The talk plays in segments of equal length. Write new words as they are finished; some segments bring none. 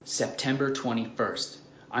September 21st,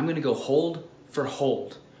 I'm going to go hold for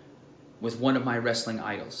hold with one of my wrestling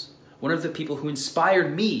idols. One of the people who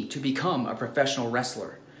inspired me to become a professional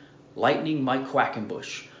wrestler, Lightning Mike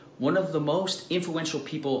Quackenbush. One of the most influential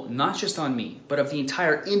people, not just on me, but of the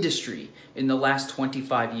entire industry in the last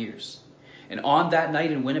 25 years. And on that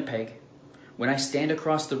night in Winnipeg, when I stand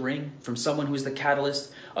across the ring from someone who is the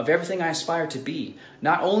catalyst of everything I aspire to be,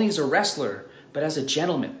 not only as a wrestler, but as a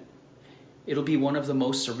gentleman, it'll be one of the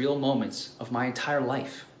most surreal moments of my entire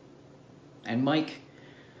life. And Mike,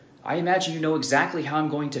 I imagine you know exactly how I'm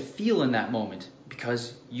going to feel in that moment,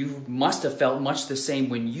 because you must have felt much the same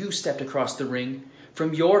when you stepped across the ring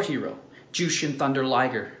from your hero, Jushin Thunder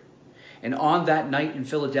Liger. And on that night in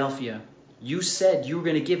Philadelphia, you said you were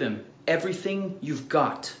going to give him everything you've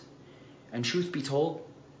got. And truth be told,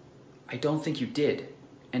 I don't think you did.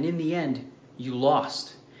 And in the end, you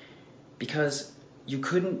lost. Because you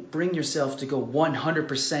couldn't bring yourself to go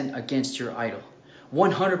 100% against your idol.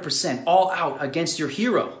 100% all out against your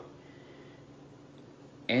hero.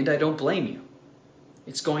 And I don't blame you.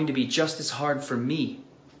 It's going to be just as hard for me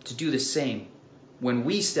to do the same when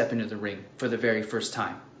we step into the ring for the very first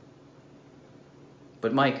time.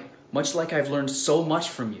 But Mike, much like I've learned so much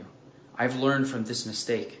from you, I've learned from this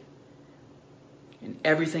mistake. And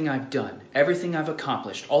everything I've done, everything I've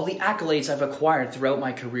accomplished, all the accolades I've acquired throughout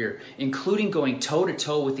my career, including going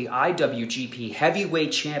toe-to-toe with the IWGP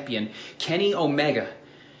Heavyweight Champion Kenny Omega,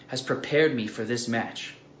 has prepared me for this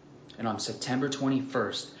match. And on September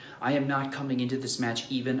 21st, I am not coming into this match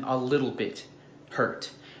even a little bit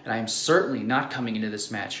hurt. And I am certainly not coming into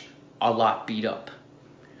this match a lot beat up.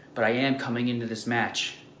 But I am coming into this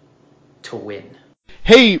match to win.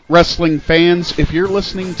 Hey, wrestling fans, if you're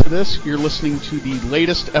listening to this, you're listening to the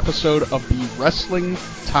latest episode of the Wrestling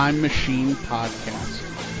Time Machine podcast.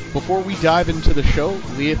 Before we dive into the show,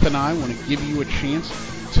 Leith and I want to give you a chance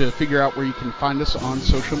to figure out where you can find us on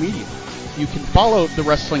social media. You can follow the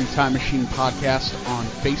Wrestling Time Machine podcast on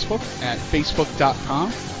Facebook at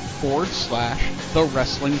facebook.com/The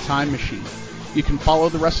Wrestling Time Machine. You can follow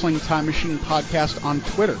the Wrestling Time Machine podcast on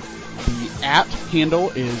Twitter. The @handle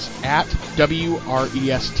is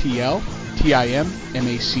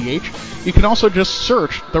 @WRESTLTIMMACH. You can also just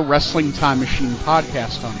search the Wrestling Time Machine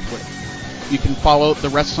podcast on Twitter. You can follow the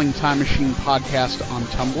Wrestling Time Machine podcast on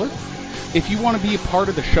Tumblr. If you want to be a part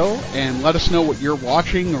of the show and let us know what you're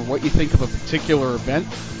watching or what you think of a particular event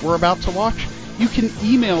we're about to watch, you can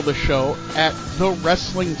email the show at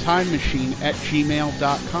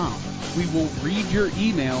thewrestlingtimemachine@gmail.com. We will read your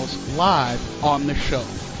emails live on the show.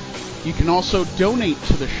 You can also donate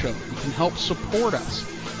to the show. You can help support us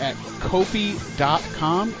at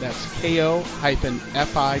Ko-fi.com, that's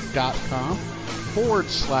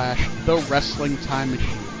ko-fi.com/The Wrestling Time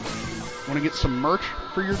Machine. Want to get some merch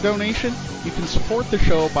for your donation? You can support the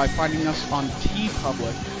show by finding us on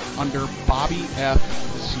TeePublic under Bobby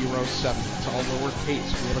F07. It's all lowercase.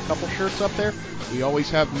 We have a couple shirts up there. We always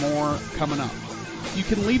have more coming up. You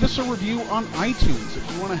can leave us a review on iTunes. If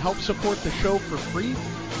you want to help support the show for free,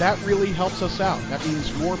 that really helps us out. That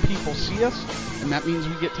means more people see us, and that means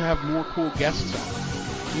we get to have more cool guests on.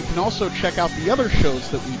 You can also check out the other shows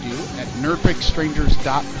that we do at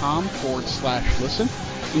nerdfixstrangers.com/listen,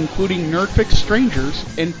 including Nerdfix Strangers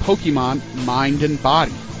and Pokemon Mind and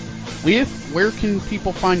Body. Leah, where can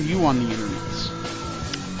people find you on the internets?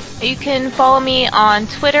 You can follow me on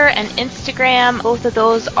Twitter and Instagram. Both of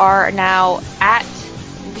those are now at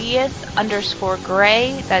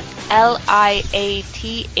Leith_Grey. That's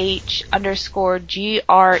LIATH_GREY.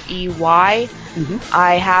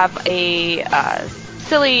 I have a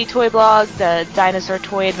silly toy blog, the Dinosaur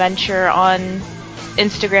Toy Adventure, on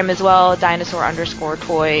Instagram as well,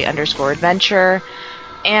 dinosaur_toy_adventure.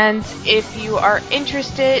 And if you are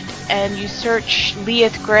interested and you search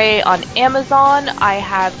Leith Grey on Amazon, I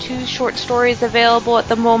have 2 short stories available at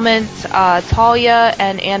the moment, Talia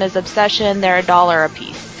and Anna's Obsession. They're $1 a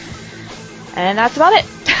piece. And that's about it.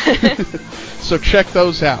 So check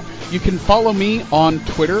those out. You can follow me on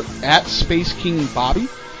Twitter at Space King Bobby.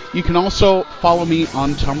 You can also follow me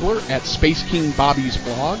on Tumblr at Space King Bobby's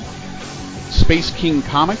blog, Space King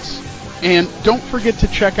Comics. And don't forget to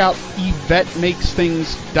check out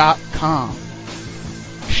YvetteMakesThings.com.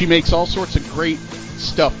 She makes all sorts of great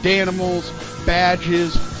stuffed animals,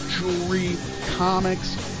 badges, jewelry, comics,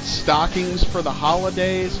 stockings for the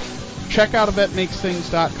holidays. Check out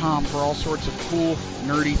YvetteMakesThings.com for all sorts of cool,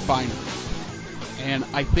 nerdy finery. And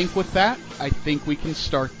I think with that, we can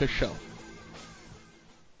start the show.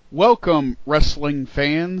 Welcome, wrestling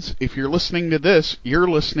fans. If you're listening to this, you're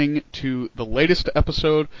listening to the latest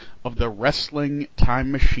episode of the Wrestling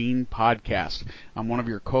Time Machine podcast. I'm one of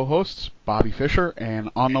your co-hosts, Bobby Fisher, and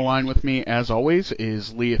on the line with me, as always,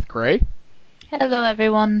 is Leith Gray. Hello,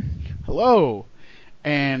 everyone. Hello,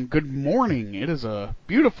 and good morning. It is a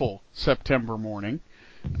beautiful September morning,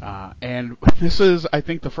 and this is, I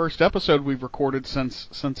think, the first episode we've recorded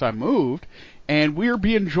since I moved. And we are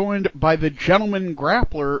being joined by the gentleman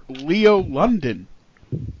grappler, Leo London.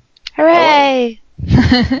 Hooray!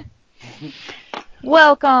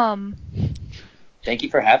 Welcome. Thank you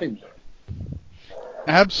for having me.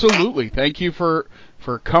 Absolutely. Thank you for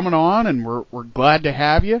coming on, and we're glad to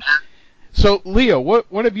have you. So, Leo,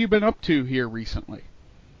 what have you been up to here recently?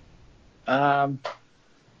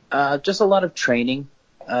 Just a lot of training.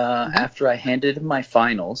 After I handed in my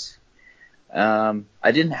finals,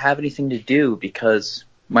 I didn't have anything to do because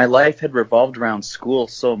my life had revolved around school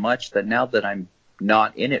so much that now that I'm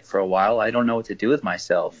not in it for a while, I don't know what to do with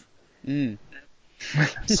myself.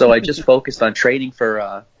 So I just focused on training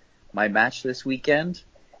for my match this weekend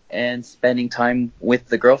and spending time with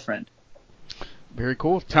the girlfriend. Very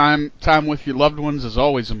cool. Time with your loved ones is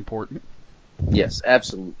always important. Yes,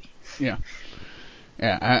 absolutely. Yeah,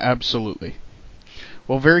 absolutely.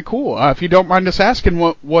 Well, very cool. If you don't mind us asking,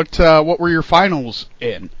 what were your finals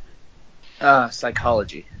in?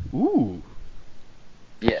 Psychology. Ooh.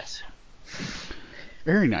 Yes.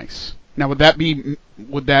 Very nice. Now, would that be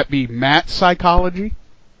math psychology?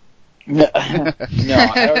 No, I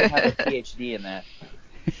already have a PhD in that.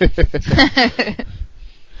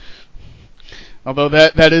 Although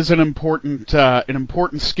that is an important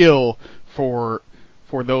skill for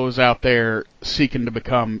those out there seeking to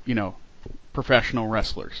become, professional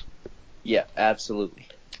wrestlers. Yeah, absolutely.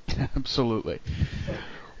 Absolutely.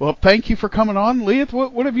 Well, thank you for coming on, Leith.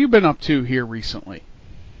 What have you been up to here recently?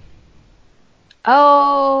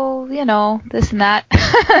 Oh, this and that.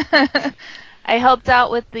 I helped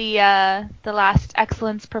out with the last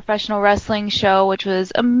Excellence Professional Wrestling show, which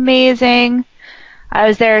was amazing. I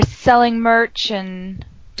was there selling merch and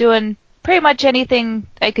doing pretty much anything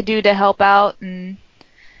I could do to help out, and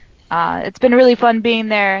it's been really fun being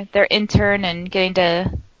their intern and getting to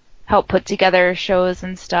help put together shows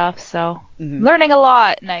and stuff. So learning a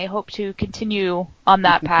lot, and I hope to continue on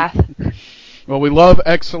that path. Well, we love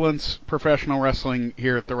Excellence Professional Wrestling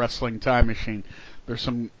here at the Wrestling Time Machine. There's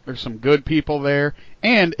some good people there,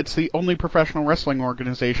 and it's the only professional wrestling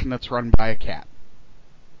organization that's run by a cat.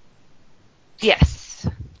 Yes,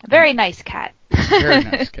 a very nice cat. Very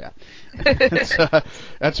nice cat.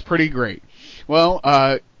 That's pretty great. Well,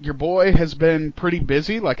 your boy has been pretty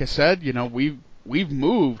busy. Like I said, we've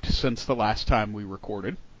moved since the last time we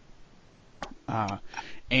recorded.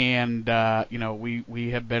 And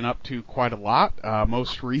we have been up to quite a lot.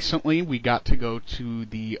 Most recently, we got to go to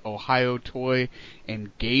the Ohio Toy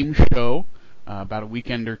and Game Show about a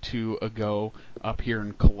weekend or two ago up here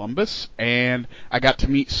in Columbus, and I got to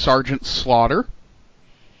meet Sergeant Slaughter.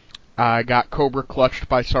 I got Cobra clutched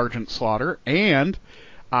by Sergeant Slaughter, and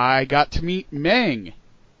I got to meet Meng.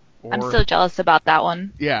 I'm so jealous about that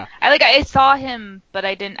one. Yeah. I saw him, but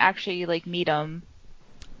I didn't actually meet him.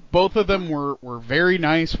 Both of them were very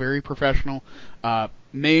nice, very professional.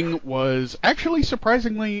 Meng was actually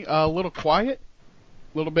surprisingly a little quiet,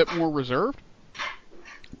 a little bit more reserved.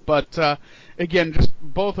 But again, just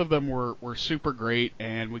both of them were super great,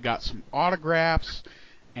 and we got some autographs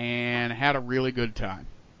and had a really good time.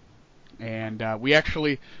 And we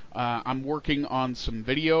actually, I'm working on some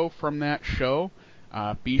video from that show.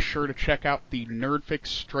 Be sure to check out the Nerdfix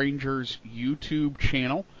Strangers YouTube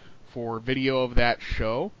channel for video of that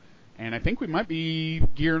show. And I think we might be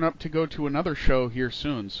gearing up to go to another show here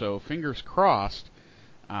soon, so fingers crossed.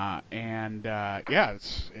 Yeah,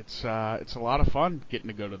 it's a lot of fun getting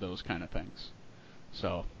to go to those kind of things.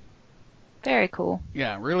 So very cool.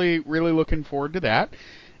 Yeah, really looking forward to that.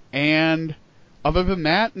 And other than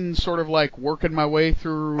that, and sort of working my way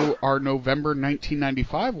through our November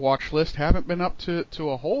 1995 watch list, haven't been up to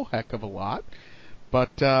a whole heck of a lot. But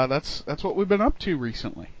that's what we've been up to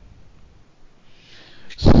recently.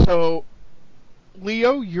 So,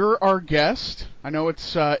 Leo, you're our guest. I know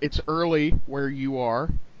it's early where you are.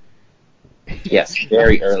 Yes,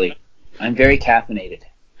 very early. I'm very caffeinated.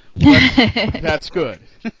 That's good.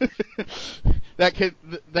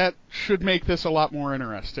 That should make this a lot more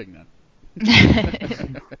interesting then.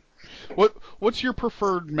 What's your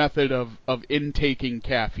preferred method of intaking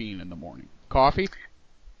caffeine in the morning? Coffee?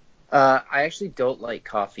 I actually don't like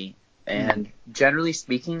coffee, and generally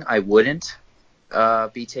speaking, I wouldn't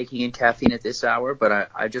be taking in caffeine at this hour, but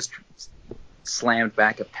I just slammed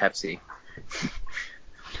back a Pepsi.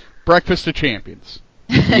 Breakfast of Champions.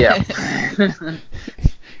 Yeah.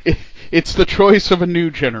 It's the choice of a new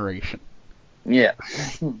generation. Yeah.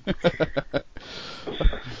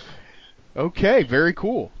 Okay, very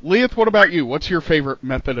cool. Leith, what about you? What's your favorite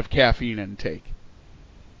method of caffeine intake?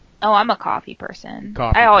 Oh, I'm a coffee person.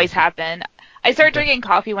 Coffee I always person. have been. I started drinking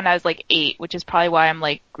coffee when I was like 8, which is probably why I'm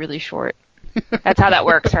like really short. That's how that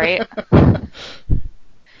works, right?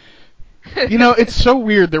 You know, it's so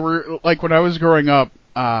weird. There were, like, when I was growing up,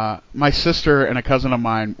 my sister and a cousin of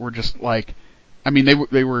mine were just like, I mean,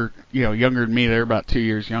 they were younger than me. They were about 2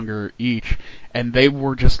 years younger each, and they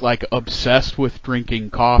were just like obsessed with drinking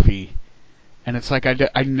coffee. And it's like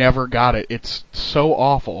I never got it. It's so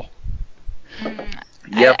awful.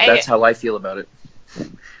 Yep, that's how I feel about it.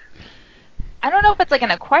 I don't know if it's like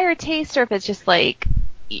an acquired taste or if it's just like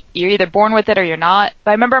you're either born with it or you're not.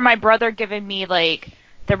 But I remember my brother giving me like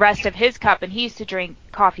the rest of his cup, and he used to drink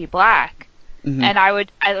coffee black. Mm-hmm. And I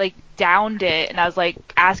like downed it, and I was like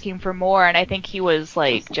asking for more, and I think he was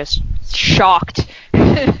like just shocked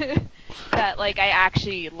that like I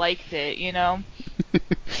actually liked it, you know?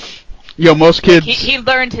 Most kids. Like, he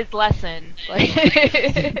learned his lesson.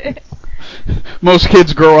 Like most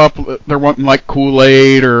kids grow up, they're wanting like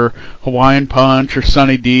Kool-Aid or Hawaiian Punch or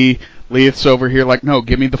Sunny D. Leith's over here like, no,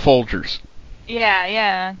 give me the Folgers.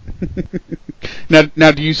 Yeah.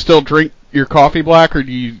 Now, do you still drink your coffee black, or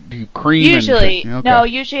do you cream? Usually, okay. No.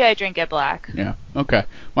 Usually, I drink it black. Yeah. Okay.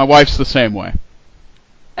 My wife's the same way.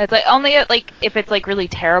 It's like only like if it's like really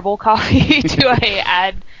terrible coffee do I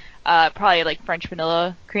add probably like French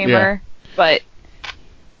vanilla creamer. Yeah. But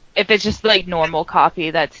if it's just like normal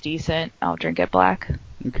coffee that's decent, I'll drink it black.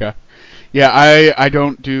 Okay. Yeah, I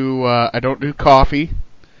don't do coffee.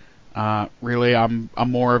 Really, I'm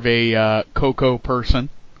more of a cocoa person.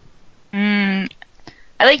 I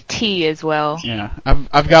like tea as well. Yeah,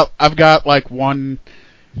 I've got like one.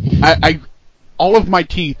 I all of my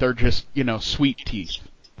teeth are just sweet teeth.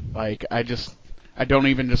 Like I don't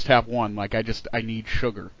even just have one. Like I need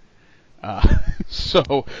sugar.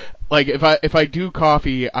 So like if I do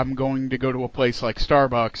coffee, I'm going to go to a place like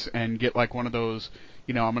Starbucks and get like one of those.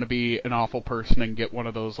 I'm going to be an awful person and get one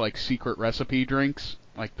of those like secret recipe drinks,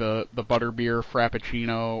 like the butterbeer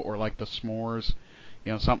frappuccino or like the s'mores,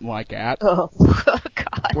 something like that. Oh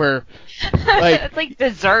God. Where like it's like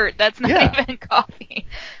dessert. That's not even coffee.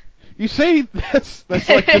 You say that's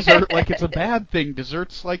like dessert, like it's a bad thing.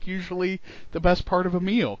 Dessert's like usually the best part of a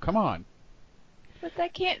meal. Come on. But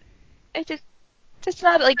that can't. It's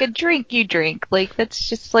not like a drink you drink. Like that's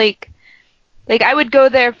just like I would go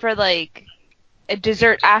there for like a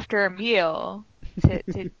dessert after a meal.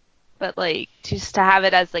 But like just to have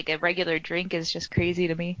it as like a regular drink is just crazy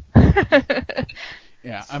to me.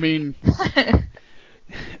 Yeah, I mean.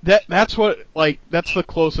 That's the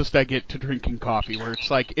closest I get to drinking coffee, where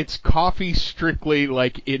it's like it's coffee strictly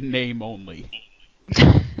like in name only.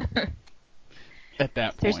 At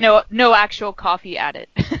that point, there's no actual coffee added.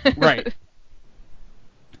 Right.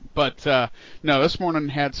 But no, this morning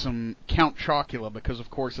had some Count Chocula because of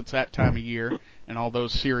course it's that time of year and all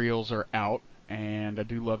those cereals are out, and I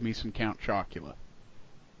do love me some Count Chocula.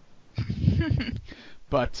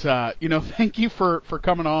 But, thank you for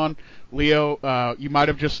coming on. Leo, you might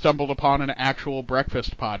have just stumbled upon an actual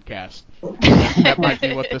breakfast podcast. That might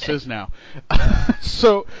be what this is now.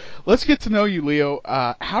 So, let's get to know you, Leo.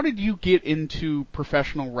 How did you get into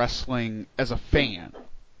professional wrestling as a fan?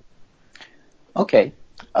 Okay.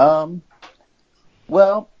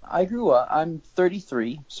 Well, I grew up, I'm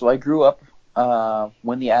 33, so I grew up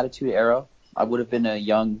when the Attitude Era. I would have been a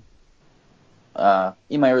young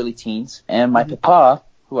in my early teens, and my papa,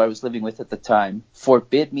 who I was living with at the time,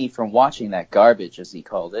 forbid me from watching that garbage, as he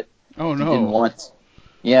called it. Oh, no.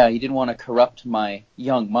 He didn't want to corrupt my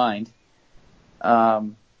young mind.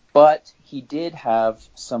 But he did have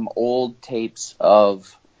some old tapes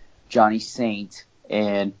of Johnny Saint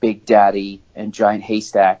and Big Daddy and Giant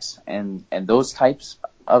Haystacks and those types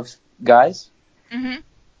of guys. Mm-hmm.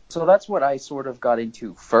 So that's what I sort of got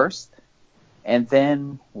into first. And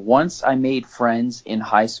then once I made friends in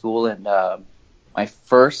high school and my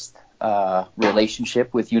first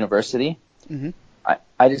relationship with university,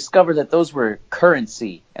 I discovered that those were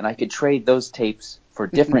currency, and I could trade those tapes for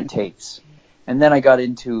different tapes. And then I got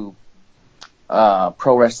into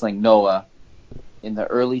Pro Wrestling Noah in the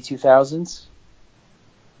early 2000s.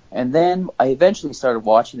 And then I eventually started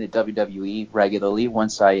watching the WWE regularly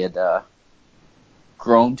once I had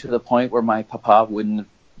grown to the point where my papa wouldn't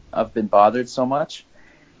have been bothered so much.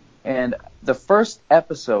 And the first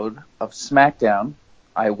episode of SmackDown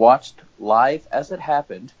I watched live as it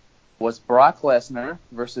happened was Brock Lesnar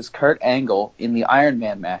versus Kurt Angle in the Iron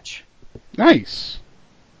Man match. Nice.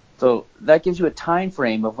 So that gives you a time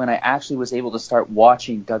frame of when I actually was able to start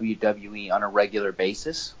watching WWE on a regular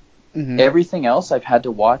basis. Mm-hmm. Everything else I've had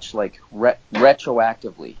to watch like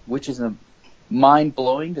retroactively, which is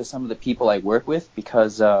mind-blowing to some of the people I work with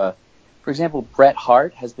because, for example, Bret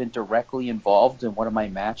Hart has been directly involved in one of my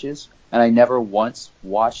matches, and I never once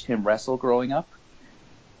watched him wrestle growing up.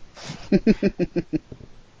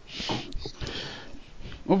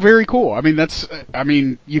 Well, very cool. I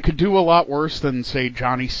mean, you could do a lot worse than, say,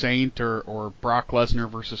 Johnny Saint or Brock Lesnar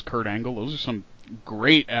versus Kurt Angle. Those are some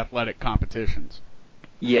great athletic competitions.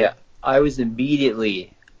 Yeah, I was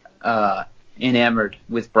immediately enamored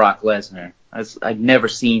with Brock Lesnar. I'd never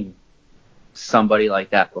seen somebody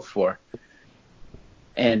like that before.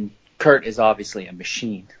 And Kurt is obviously a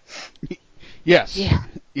machine. Yes. Yeah.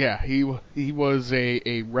 Yeah, he was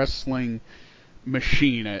a wrestling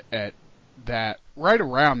machine at that, right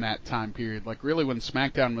around that time period. Like, really when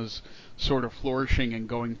SmackDown was sort of flourishing and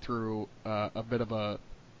going through a bit of a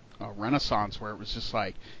renaissance where it was just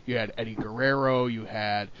like you had Eddie Guerrero, you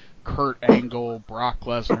had Kurt Angle, Brock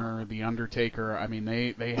Lesnar, The Undertaker. I mean,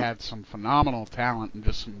 they had some phenomenal talent and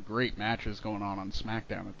just some great matches going on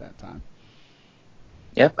SmackDown at that time.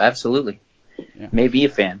 Yep, absolutely. Yeah. Maybe a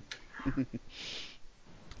fan.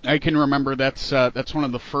 I can remember that's one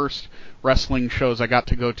of the first wrestling shows I got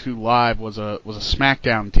to go to live was a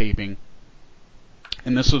SmackDown taping,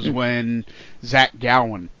 and this was when Zach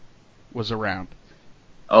Gowen was around.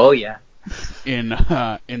 Oh yeah. In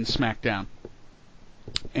SmackDown,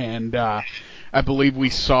 and I believe we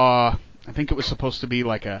saw. I think it was supposed to be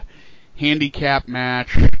like a handicap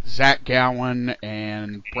match, Zach Gowen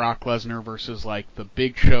and Brock Lesnar versus like the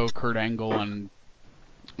Big Show, Kurt Angle, and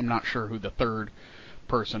I'm not sure who the third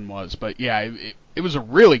person was, but yeah, it was a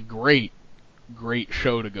really great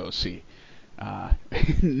show to go see.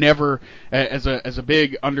 Never, as a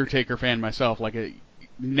big Undertaker fan myself, like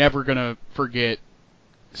never gonna forget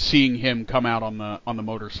seeing him come out on the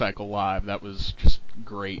motorcycle live. That was just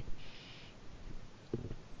great.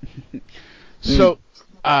 So,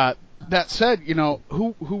 that said,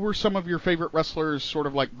 who were some of your favorite wrestlers sort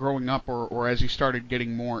of like growing up or as you started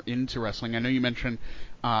getting more into wrestling? I know you mentioned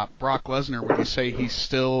Brock Lesnar. Would you say he's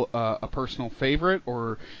still a personal favorite,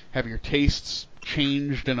 or have your tastes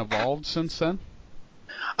changed and evolved since then?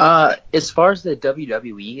 As far as the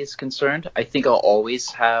WWE is concerned, I think I'll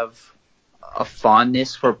always have a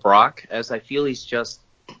fondness for Brock, as I feel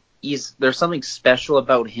there's something special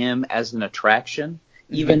about him as an attraction,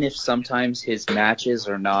 even if sometimes his matches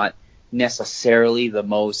are not necessarily the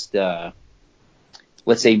most,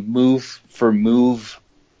 let's say, move for move,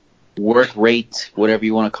 work rate, whatever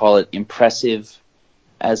you want to call it, impressive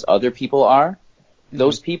as other people are.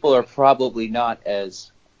 Those people are probably not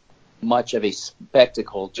as much of a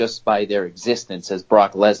spectacle just by their existence as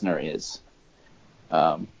Brock Lesnar is.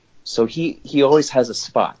 So he always has a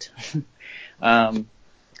spot.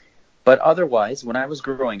 But otherwise, when I was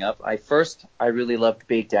growing up, I really loved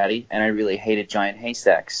Big Daddy, and I really hated Giant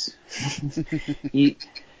Haystacks.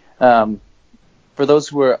 For those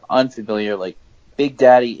who are unfamiliar, like, Big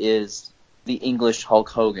Daddy is the English Hulk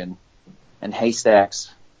Hogan, and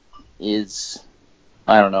Haystacks is,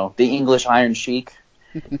 I don't know, the English Iron Sheik,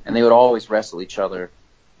 and they would always wrestle each other.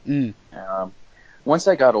 Once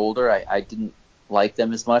I got older, I didn't like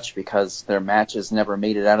them as much because their matches never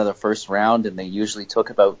made it out of the first round, and they usually took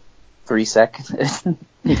about 30 seconds,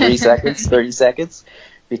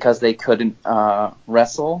 because they couldn't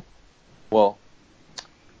wrestle. Well,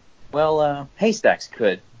 Haystacks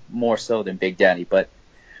could more so than Big Daddy, but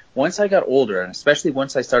once I got older, and especially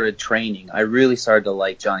once I started training, I really started to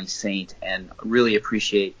like Johnny Saint and really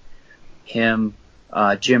appreciate him,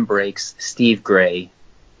 Jim Breaks, Steve Gray,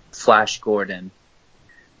 Flash Gordon,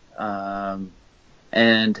 and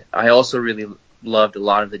I also really loved a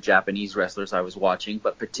lot of the Japanese wrestlers I was watching,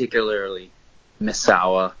 but particularly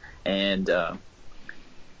Misawa and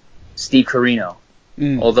Steve Corino.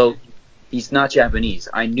 Although he's not Japanese,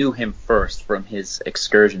 I knew him first from his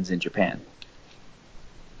excursions in Japan.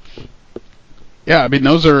 Yeah, I mean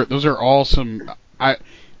those are all some. I'm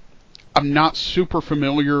not super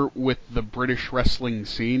familiar with the British wrestling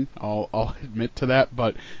scene. I'll admit to that,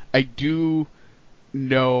 but I do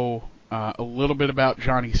know a little bit about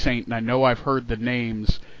Johnny Saint, and I know I've heard the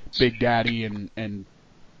names Big Daddy and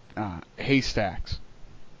Haystacks.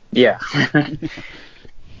 Yeah.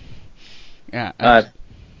 Yeah.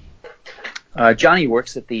 Johnny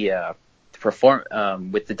works at the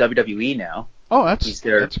with the WWE now. Oh,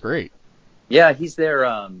 that's great. Yeah, he's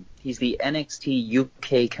there. He's the NXT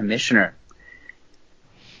UK commissioner.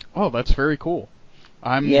 Oh, that's very cool.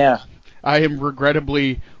 I am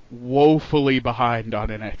regrettably woefully behind on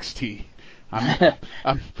NXT.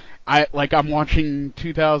 I'm watching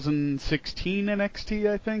 2016 NXT,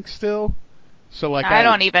 I think, still. So like I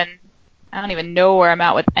don't even know where I'm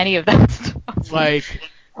at with any of that stuff. Like,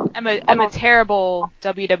 I'm a terrible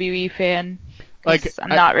WWE fan. Like, I'm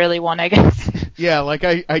not really one, I guess. Yeah, like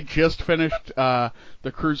I just finished the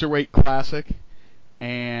Cruiserweight Classic,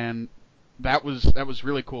 and that was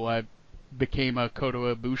really cool. I became a Kota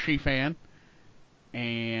Ibushi fan,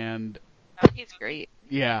 and He's great.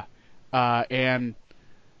 yeah, and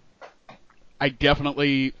I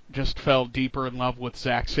definitely just fell deeper in love with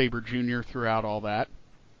Zack Sabre Jr. throughout all that.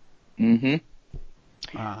 Mm-hmm.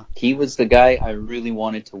 He was the guy I really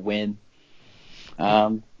wanted to win.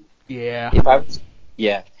 Yeah.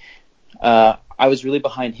 I was really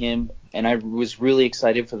behind him, and I was really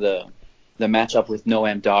excited for the matchup with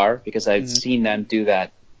Noam Dar because I've seen them do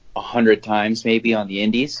that 100 times maybe on the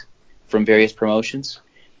indies from various promotions.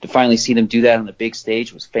 To finally see them do that on the big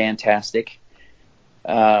stage was fantastic.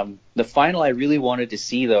 The final I really wanted to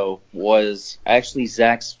see, though, was actually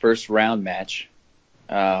Zach's first round match.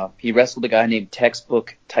 He wrestled a guy named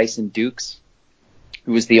Textbook Tyson Dukes,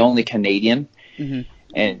 who was the only Canadian. Mm-hmm.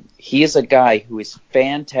 And he is a guy who is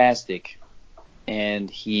fantastic, and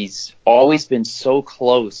he's always been so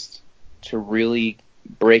close to really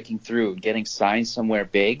breaking through, getting signed somewhere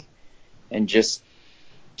big, and just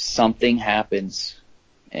something happens,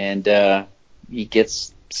 and he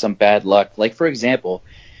gets some bad luck. Like, for example,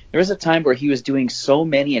 there was a time where he was doing so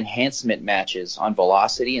many enhancement matches on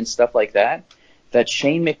Velocity and stuff like that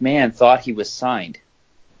Shane McMahon thought he was signed.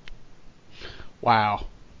 Wow.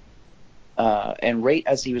 And right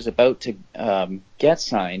as he was about to get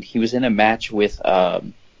signed, he was in a match with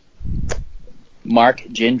Mark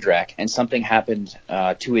Jindrak, and something happened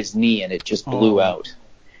to his knee, and it just blew out.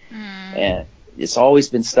 And it's always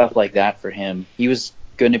been stuff like that for him. He was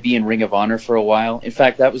going to be in Ring of Honor for a while. In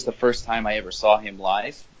fact, that was the first time I ever saw him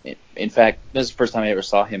live. In fact, that was the first time I ever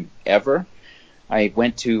saw him ever. I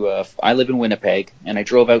went to I live in Winnipeg, and I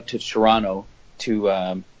drove out to Toronto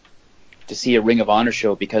to see a Ring of Honor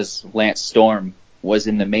show because Lance Storm was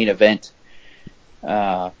in the main event.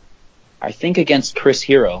 I think against Chris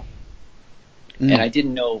Hero. And I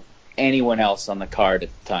didn't know anyone else on the card at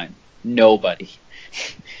the time. Nobody.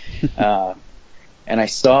 And I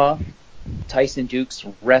saw Tyson Dukes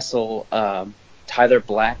wrestle Tyler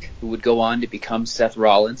Black, who would go on to become Seth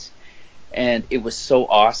Rollins. And it was so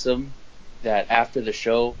awesome that after the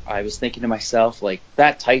show, I was thinking to myself, like,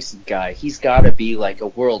 that Tyson guy, he's got to be like a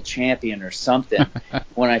world champion or something.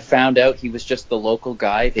 When I found out he was just the local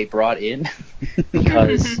guy they brought in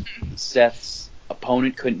because Seth's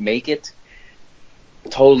opponent couldn't make it,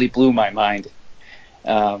 totally blew my mind.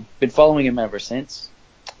 Been following him ever since.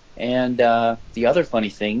 And the other funny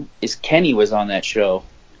thing is Kenny was on that show.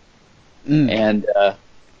 And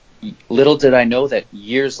little did I know that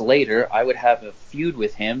years later I would have a feud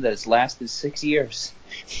with him that has lasted 6 years.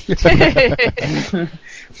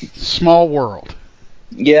 Small world.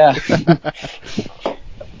 Yeah.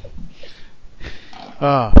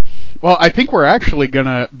 Well, I think we're actually going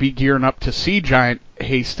to be gearing up to see Giant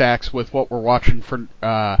Haystacks with what we're watching for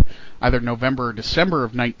either November or December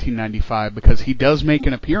of 1995, because he does make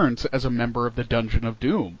an appearance as a member of the Dungeon of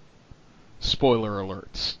Doom. Spoiler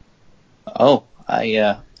alerts. Oh,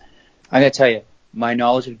 I got to tell you, my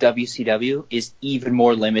knowledge of WCW is even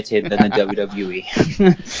more limited than the WWE.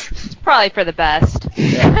 It's probably for the best.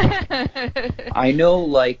 Yeah. I know,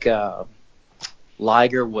 like,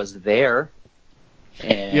 Liger was there,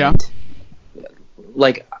 and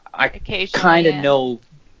like, I kind of know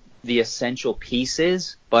the essential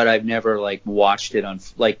pieces, but I've never, like, watched it on,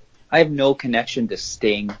 like, I have no connection to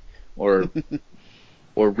Sting or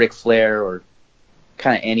Ric Flair or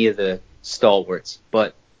kind of any of the stalwarts,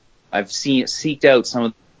 but I've seeked out some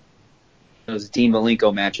of those Dean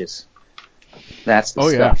Malenko matches. That's the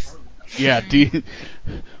stuff. Yeah,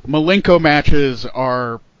 Malenko matches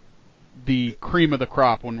are the cream of the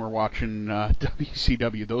crop when we're watching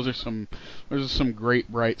WCW. Those are some great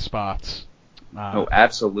bright spots. Oh,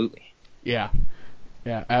 absolutely. Yeah,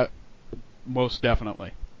 most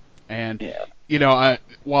definitely. And you know,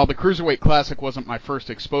 while the Cruiserweight Classic wasn't my first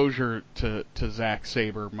exposure to Zack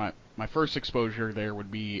Sabre, my first exposure there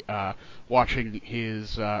would be watching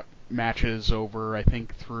his matches over, I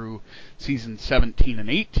think, through season 17 and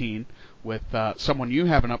 18 with someone you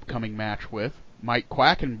have an upcoming match with, Mike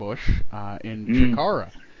Quackenbush, in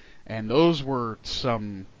Chikara. And those were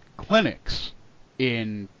some clinics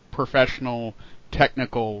in professional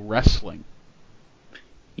technical wrestling.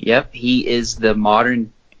 Yep, he is the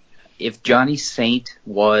modern... If Johnny Saint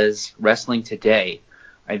was wrestling today,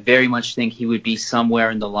 I very much think he would be somewhere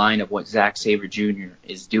in the line of what Zack Sabre Jr.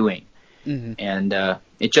 is doing. And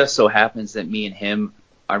It just so happens that me and him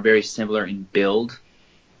are very similar in build,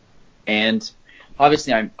 and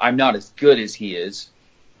obviously I'm not as good as he is.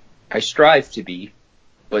 I strive to be,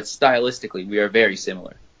 but stylistically we are very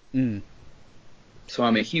similar. Mm. So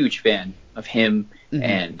I'm a huge fan of him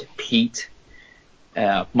and Pete.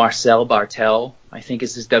 Marcel Bartel, I think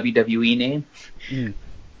is his WWE name. Mm.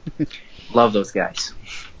 Love those guys.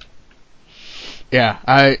 Yeah,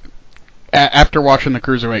 after watching the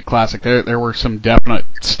Cruiserweight Classic, there were some definite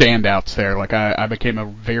standouts there. Like I became a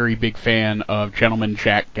very big fan of Gentleman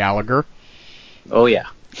Jack Gallagher. Oh yeah.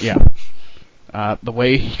 Yeah. The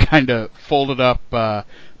way he kind of folded up, I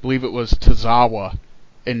believe it was Tozawa,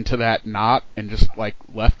 into that knot and just like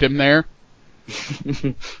left him there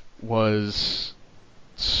was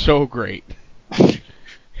so great.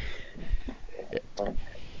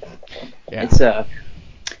 Yeah. It's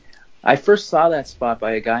I first saw that spot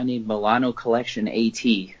by a guy named Milano Collection AT.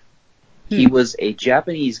 He was a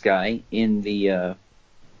Japanese guy in the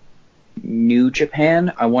New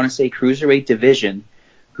Japan, I want to say Cruiserweight division,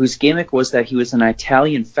 whose gimmick was that he was an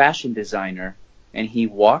Italian fashion designer, and he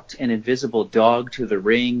walked an invisible dog to the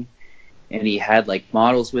ring, and he had like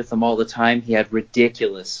models with him all the time. He had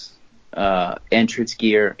ridiculous entrance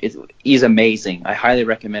gear. He's amazing. I highly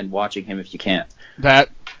recommend watching him if you can. That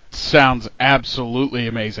sounds absolutely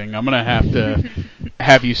amazing. I'm gonna have to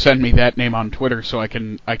have you send me that name on Twitter so I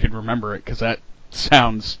can remember it, because that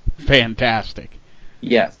sounds fantastic.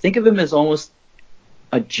 Yeah, think of him as almost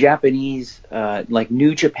a Japanese, like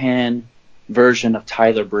New Japan version of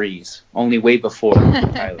Tyler Breeze, only way before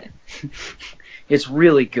Tyler. It's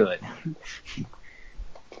really good.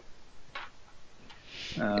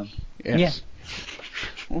 Yes. Yeah.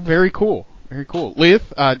 Well, very cool. Very cool.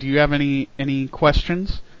 Leith, do you have any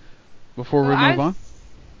questions before we move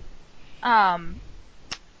on?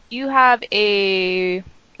 You have a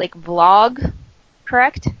like vlog,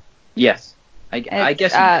 correct? Yes. I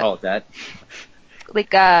guess you can call it that.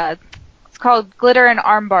 Like it's called Glitter and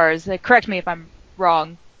Arm Bars. Correct me if I'm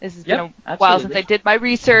wrong. This has been a while since I did my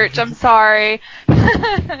research. I'm sorry.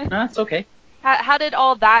 No, it's okay. How did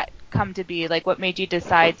all that come to be? Like, what made you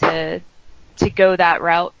decide to go that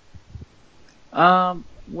route?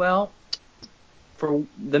 Well, for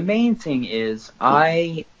the main thing is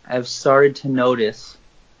I have started to notice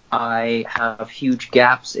I have huge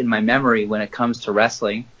gaps in my memory when it comes to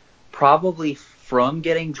wrestling, probably from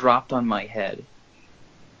getting dropped on my head.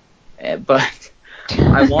 But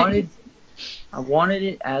I wanted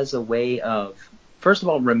it as a way of, first of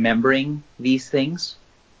all, remembering these things,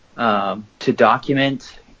 to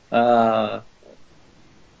document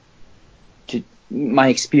my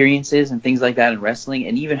experiences and things like that in wrestling,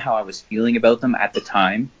 and even how I was feeling about them at the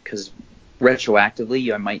time, because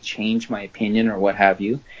retroactively I might change my opinion or what have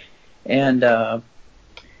you. And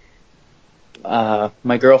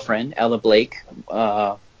my girlfriend, Ella Blake,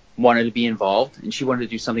 wanted to be involved, and she wanted to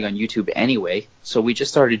do something on YouTube anyway, so we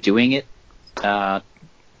just started doing it.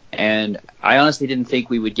 And I honestly didn't think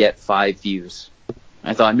we would get 5 views.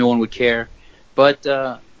 I thought no one would care, but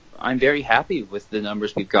I'm very happy with the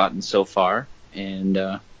numbers we've gotten so far, and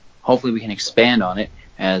hopefully we can expand on it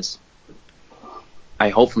as I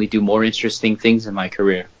hopefully do more interesting things in my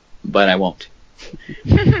career, but I won't.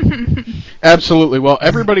 Absolutely. Well,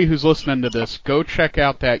 everybody who's listening to this, go check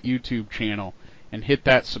out that YouTube channel and hit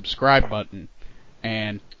that subscribe button.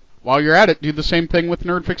 And while you're at it, do the same thing with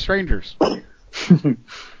Nerdfix Strangers.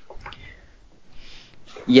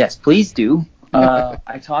 Yes, please do.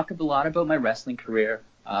 I talk a lot about my wrestling career.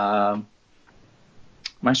 My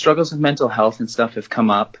struggles with mental health and stuff have come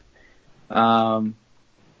up.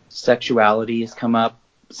 Sexuality has come up.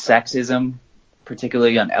 Sexism,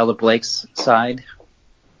 particularly on Ella Blake's side.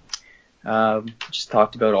 Just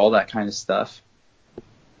talked about all that kind of stuff.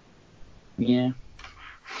 Yeah.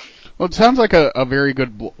 Well, it sounds like a very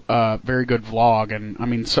good vlog, and I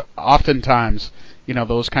mean, so oftentimes,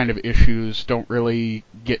 those kind of issues don't really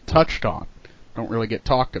get touched on, don't really get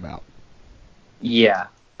talked about. Yeah.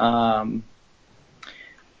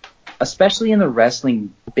 Especially in the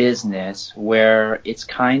wrestling business, where it's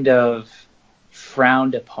kind of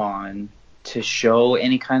frowned upon to show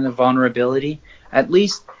any kind of vulnerability. At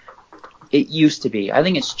least it used to be. I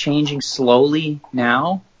think it's changing slowly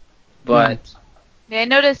now, but... Yeah, I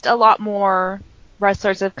noticed a lot more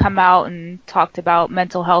wrestlers have come out and talked about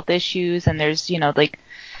mental health issues, and there's,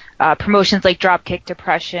 promotions like Dropkick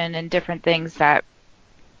Depression and different things that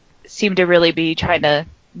seem to really be trying to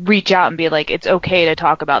reach out and be like, it's okay to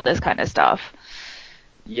talk about this kind of stuff.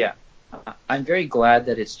 Yeah. I'm very glad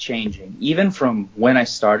that it's changing. Even from when I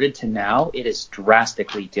started to now, it is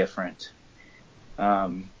drastically different.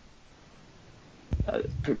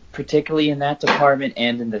 particularly in that department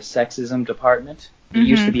and in the sexism department. It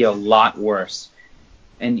used to be a lot worse.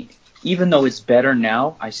 And even though it's better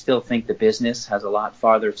now, I still think the business has a lot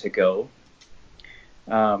farther to go.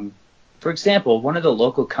 For example, one of the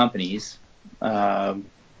local companies, the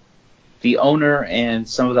owner and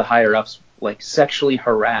some of the higher ups like sexually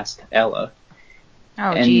harassed Ella. Oh,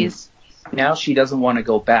 jeez. Now she doesn't want to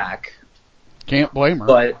go back. Can't blame her.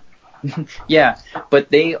 But yeah, but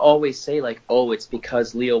they always say like, oh, it's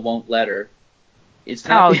because Leo won't let her. It's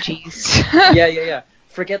not. Oh, jeez. Yeah.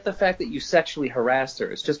 Forget the fact that you sexually harassed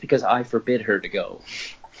her. It's just because I forbid her to go,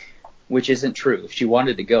 which isn't true. If she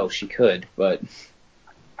wanted to go, she could, but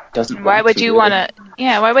doesn't. Why would you want to?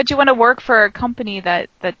 Yeah, why would you want to work for a company that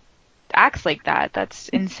acts like that? That's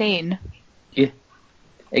insane. Yeah,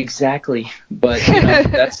 exactly. But you know,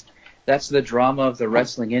 that's the drama of the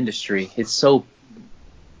wrestling industry. It's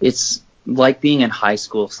like being in high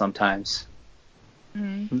school sometimes.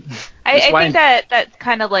 Mm-hmm. I think that's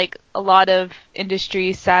kind of like a lot of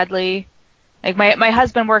industries, sadly. Like my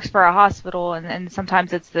husband works for a hospital, and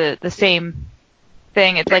sometimes it's the same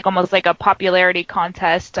thing. It's like almost like a popularity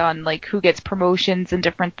contest on like who gets promotions and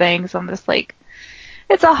different things. I'm just like,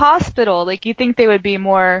 it's a hospital. Like you think they would be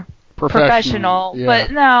more professional, yeah.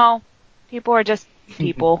 But no, people are just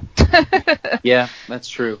people. Yeah, that's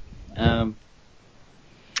true.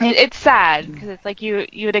 It's sad because it's like you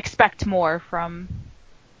would expect more from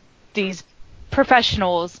these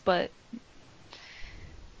professionals, but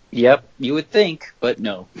yep, you would think, but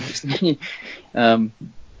no.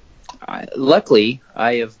 Luckily,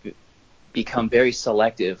 I have become very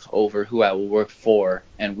selective over who I will work for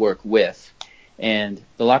and work with, and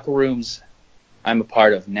the locker rooms I'm a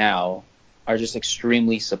part of now are just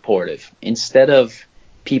extremely supportive. Instead of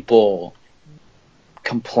people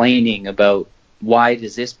complaining about why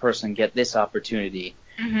does this person get this opportunity,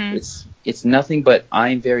 it's nothing but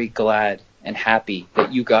I'm very glad and happy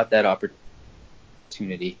that you got that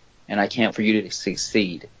opportunity, and I can't for you to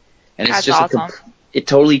succeed. And it's that's just awesome. It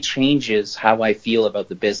totally changes how I feel about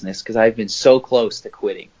the business because I've been so close to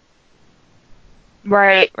quitting.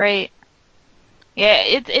 Right. Yeah,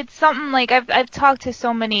 it's something like I've talked to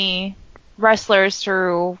so many wrestlers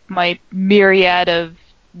through my myriad of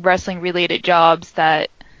wrestling related jobs that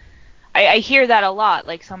I hear that a lot.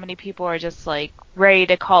 Like so many people are just like ready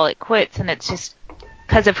to call it quits, and it's just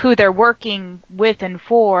because of who they're working with and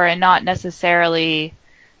for, and not necessarily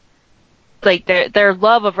like their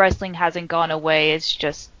love of wrestling hasn't gone away. It's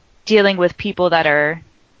just dealing with people that are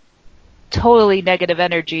totally negative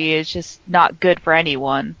energy is just not good for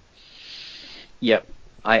anyone. Yep.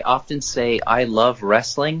 I often say I love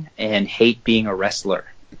wrestling and hate being a wrestler.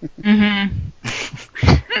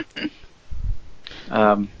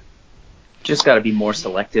 Just got to be more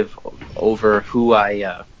selective over who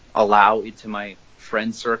I allow into my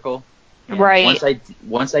friend circle. And right.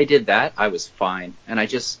 Once I did that, I was fine, and I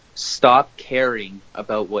just stopped caring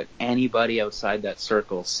about what anybody outside that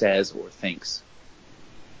circle says or thinks.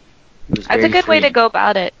 That's a good way to go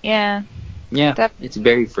about it. Yeah. Yeah, it's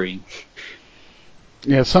very freeing.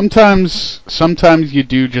 Yeah, sometimes you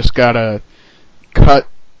do just gotta cut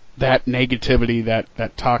that negativity, that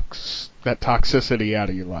toxicity out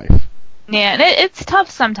of your life. Yeah, and it's tough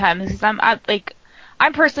sometimes because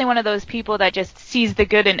I'm personally one of those people that just sees the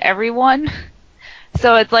good in everyone.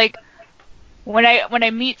 So it's like when I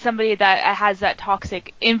meet somebody that has that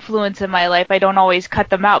toxic influence in my life, I don't always cut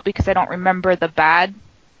them out because I don't remember the bad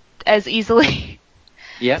as easily.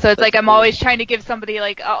 Yeah. So it's like I'm always trying to give somebody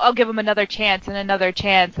like I'll give them another chance, and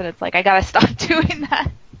it's like I gotta stop doing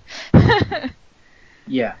that.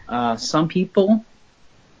 Yeah. Some people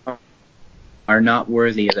are not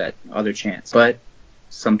worthy of that other chance, but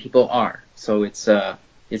some people are. So it's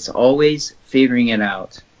always figuring it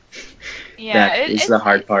out. Yeah, that is the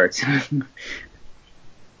hard part.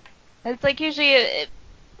 It's like usually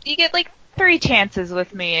you get like 3 chances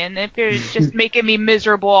with me, and if you're just making me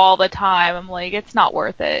miserable all the time, I'm like, it's not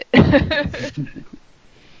worth it.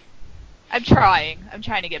 I'm trying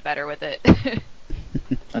to get better with it.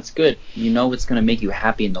 That's good. You know what's going to make you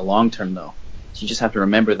happy in the long term, though. So you just have to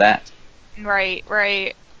remember that. Right.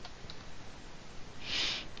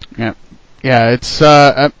 Yeah. It's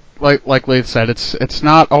like Leith said, it's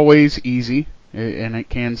not always easy, and it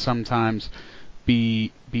can sometimes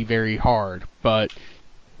be very hard. But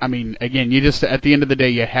I mean, again, you just at the end of the day,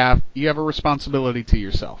 you have a responsibility to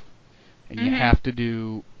yourself, and you have to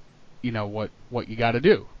do, what you got to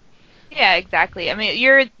do. Yeah, exactly. I mean,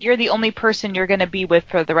 you're the only person you're going to be with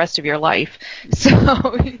for the rest of your life,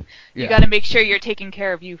 so you got to make sure you're taking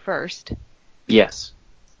care of you first. Yes,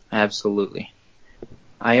 absolutely.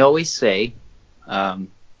 I always say,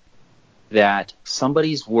 that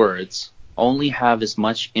somebody's words only have as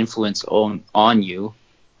much influence on you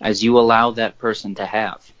as you allow that person to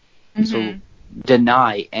have. Mm-hmm. So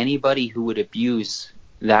deny anybody who would abuse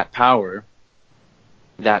that power,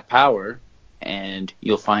 and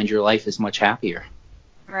you'll find your life is much happier.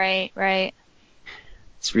 Right, right.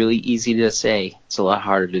 It's really easy to say. It's a lot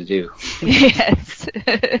harder to do. Yes.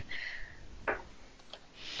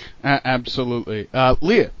 Absolutely.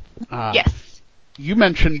 Leah. Yes. You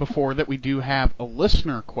mentioned before that we do have a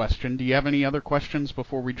listener question. Do you have any other questions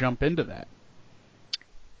before we jump into that?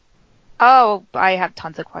 Oh, I have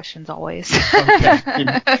tons of questions always.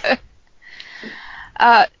 Okay.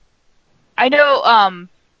 I know,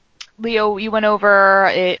 Leo, you went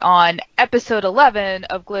over it on episode 11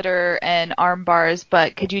 of Glitter and Arm Bars,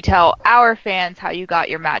 but could you tell our fans how you got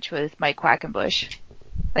your match with Mike Quackenbush?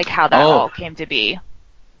 Like how that all came to be?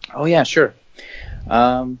 Oh, yeah, sure.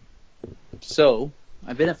 So,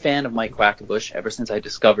 I've been a fan of Mike Quackenbush ever since I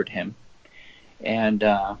discovered him. And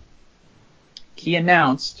he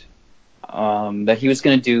announced that he was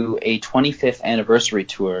going to do a 25th anniversary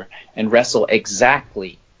tour and wrestle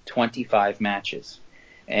exactly 25 matches.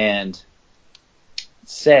 And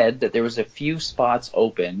said that there was a few spots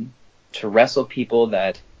open to wrestle people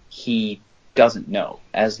that he doesn't know,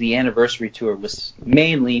 as the anniversary tour was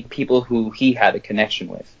mainly people who he had a connection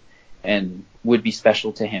with and would be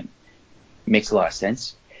special to him. Makes a lot of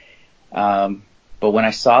sense. But when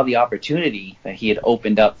I saw the opportunity that he had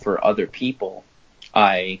opened up for other people,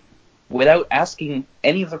 without asking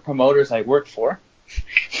any of the promoters I worked for,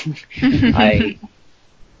 I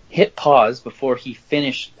hit pause before he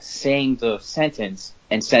finished saying the sentence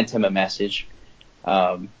and sent him a message.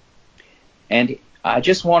 And I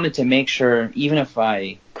just wanted to make sure, even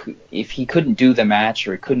if he couldn't do the match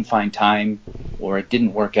or he couldn't find time or it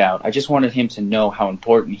didn't work out, I just wanted him to know how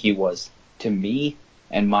important he was to me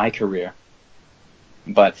and my career.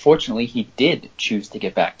 But fortunately, he did choose to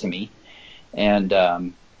get back to me. And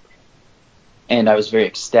I was very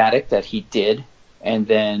ecstatic that he did. And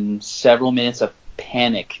then several minutes of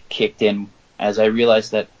panic kicked in as I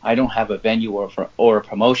realized that I don't have a venue or a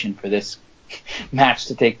promotion for this match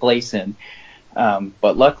to take place in.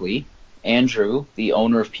 But luckily, Andrew, the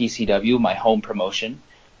owner of PCW, my home promotion,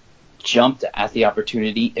 jumped at the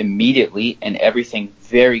opportunity immediately, and everything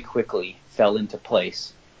very quickly fell into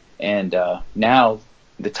place. And now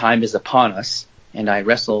the time is upon us, and I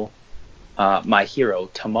wrestle my hero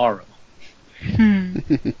tomorrow.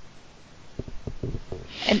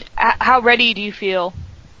 And how ready do you feel?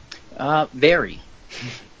 Very.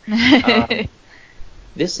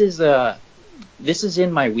 This is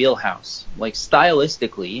in my wheelhouse. Like,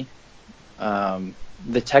 stylistically,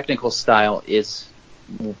 the technical style is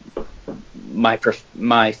my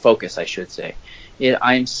focus, I should say.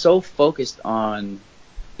 I'm so focused on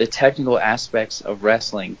the technical aspects of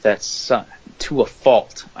wrestling that's to a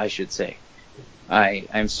fault, I should say.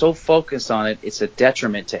 I'm so focused on it, it's a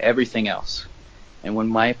detriment to everything else. And when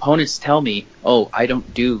my opponents tell me, oh, I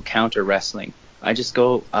don't do counter wrestling, I just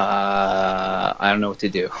go, I don't know what to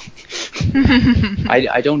do.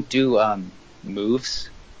 I don't do moves.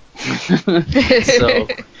 So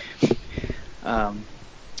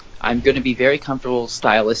I'm going to be very comfortable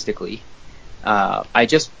stylistically.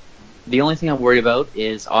 The only thing I'm worried about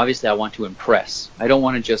is, obviously, I want to impress. I don't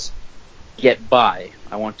want to just get by.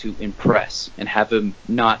 I want to impress and have him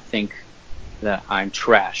not think that I'm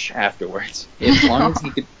trash afterwards. As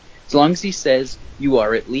long as he says you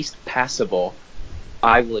are at least passable,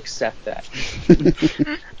 I will accept that.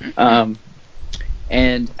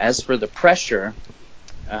 And as for the pressure,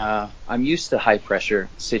 I'm used to high pressure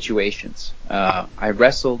situations. I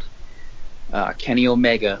wrestled Kenny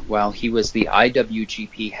Omega while he was the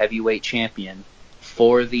IWGP Heavyweight Champion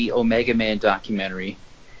for the Omega Man documentary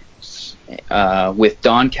with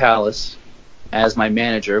Don Callis as my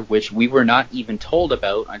manager, which we were not even told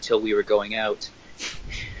about until we were going out.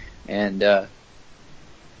 And that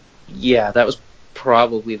was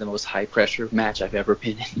probably the most high pressure match I've ever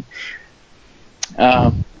been in.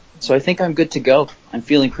 So I think I'm good to go. I'm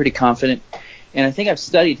feeling pretty confident, and I think I've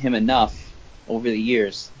studied him enough over the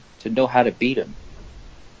years to know how to beat him.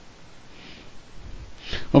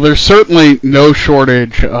 Well, there's certainly no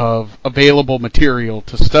shortage of available material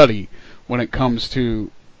to study when it comes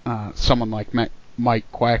to someone like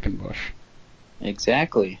Mike Quackenbush.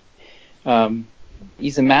 Exactly.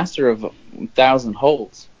 He's a master of 1,000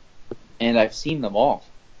 holds, and I've seen them all.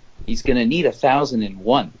 He's going to need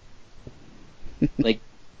 1,001. Like,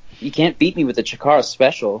 you can't beat me with the Chikara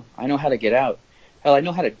special. I know how to get out. Hell, I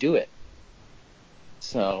know how to do it.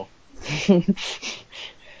 So,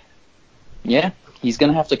 yeah, He's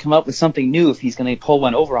going to have to come up with something new if he's going to pull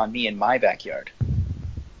one over on me in my backyard.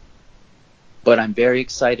 But I'm very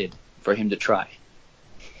excited for him to try.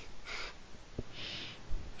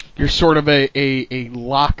 You're sort of a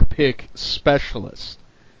lockpick specialist.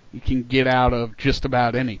 You can get out of just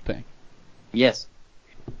about anything. Yes.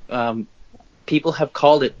 People have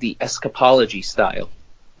called it the escapology style.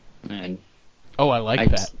 And I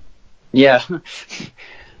like that. Yeah.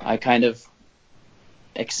 I kind of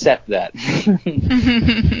accept that.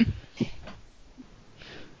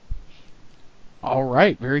 All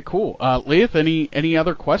right, very cool. Leith, any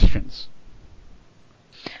other questions?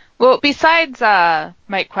 Well, besides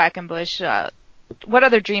Mike Quackenbush, what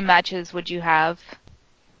other dream matches would you have?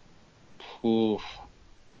 Ooh.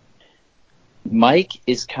 Mike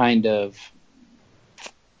is kind of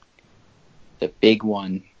the big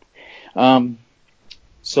one.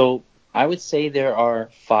 So I would say there are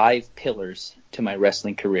 5 pillars to my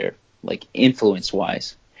wrestling career, like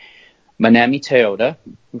influence-wise. Manami Toyota,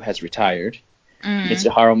 who has retired.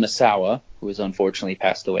 Mitsuharu Misawa, who has unfortunately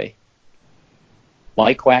passed away.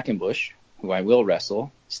 Mike Quackenbush, who I will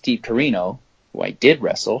wrestle. Steve Corino, who I did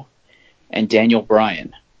wrestle. And Daniel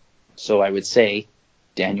Bryan. So I would say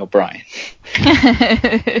Daniel Bryan.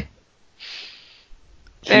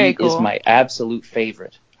 Very cool. He is my absolute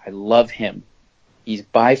favorite. I love him. He's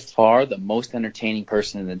by far the most entertaining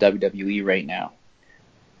person in the WWE right now.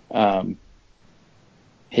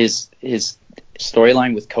 His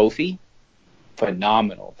storyline with Kofi,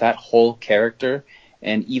 phenomenal. That whole character,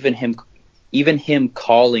 and even him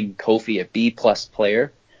calling Kofi a B+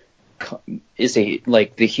 player is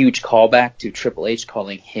the huge callback to Triple H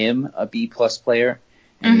calling him a B+ player.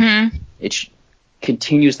 And it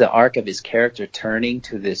continues the arc of his character turning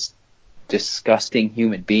to this disgusting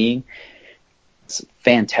human being. It's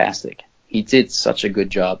fantastic. He did such a good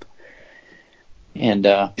job. And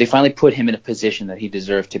they finally put him in a position that he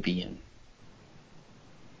deserved to be in.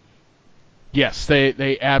 Yes,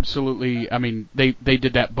 they absolutely. I mean, they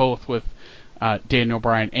did that both with Daniel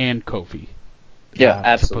Bryan and Kofi. Yeah,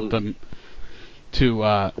 absolutely.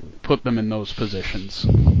 To put them in those positions.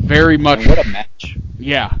 Very much. And what a match!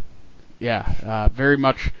 Yeah. Very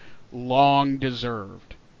much long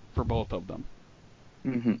deserved for both of them.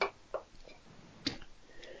 Mm-hmm.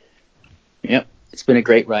 Yep, it's been a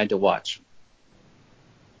great ride to watch.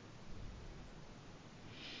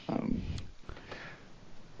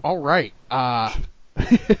 All right.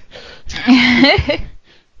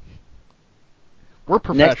 We're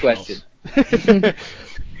professionals. Next question.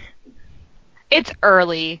 It's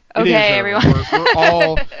early, okay, everyone. We're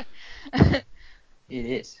all. It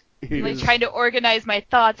is. I'm like trying to organize my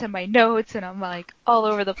thoughts and my notes, and I'm like all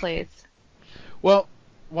over the place. Well,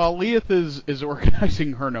 while Leith is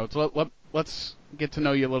organizing her notes, let's get to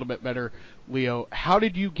know you a little bit better, Leo. How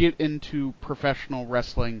did you get into professional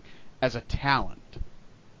wrestling as a talent?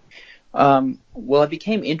 Well, I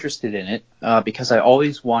became interested in it because I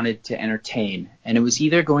always wanted to entertain, and it was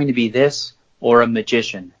either going to be this or a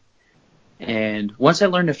magician. And once I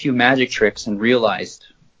learned a few magic tricks and realized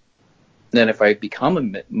that if I become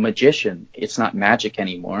a magician, it's not magic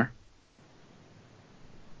anymore,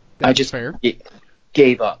 That's I just fair.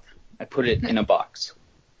 Gave up. I put it in a box.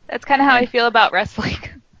 That's kind of how I feel about wrestling.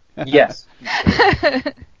 Yes.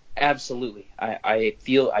 Absolutely. I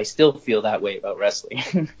still feel that way about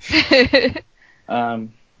wrestling.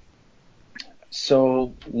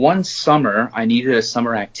 So one summer, I needed a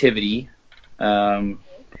summer activity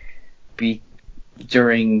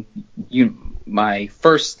during my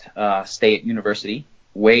first stay at university,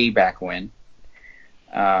 way back when.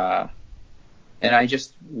 And I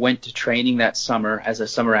just went to training that summer as a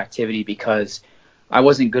summer activity because I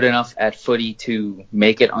wasn't good enough at footy to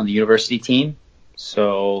make it on the university team.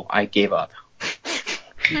 So I gave up.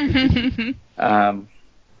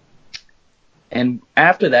 And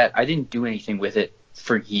after that, I didn't do anything with it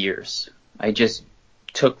for years. I just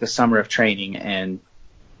took the summer of training and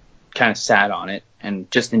kind of sat on it and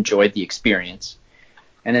just enjoyed the experience.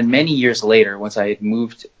 And then many years later, once I had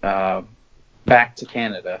moved back to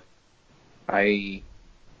Canada, I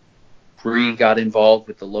got involved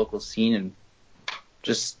with the local scene and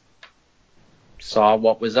just saw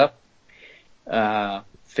what was up.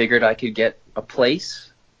 Figured I could get a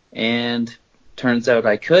place, and turns out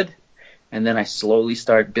I could. And then I slowly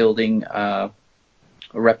started building a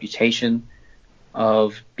reputation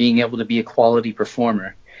of being able to be a quality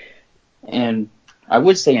performer. And I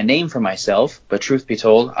would say a name for myself, but truth be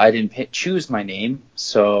told, I didn't choose my name,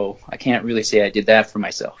 so I can't really say I did that for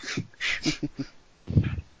myself.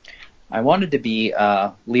 I wanted to be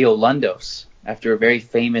Leo Lundos, after a very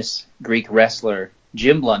famous Greek wrestler,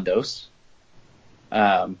 Jim Lundos,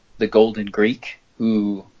 the Golden Greek,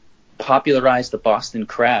 who popularized the Boston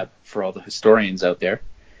Crab for all the historians out there.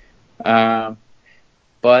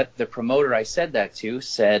 But the promoter I said that to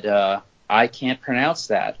said, I can't pronounce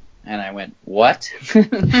that. And I went, what?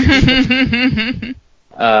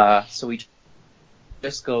 So he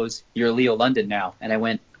just goes, you're Leo London now. And I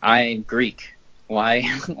went, I'm Greek. Why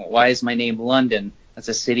is my name London? That's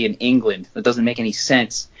a city in England. That doesn't make any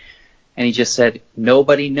sense. And he just said,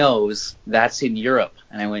 nobody knows that's in Europe.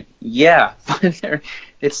 And I went, yeah, but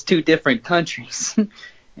it's two different countries.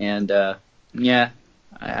 And,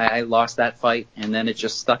 I lost that fight, and then it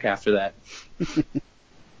just stuck after that.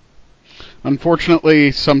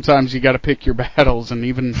 Unfortunately, sometimes you got to pick your battles, and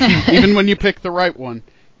even when you pick the right one,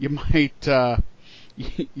 you might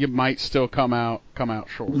still come out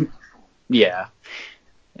short. Yeah,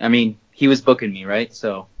 I mean, he was booking me, right?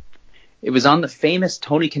 So it was on the famous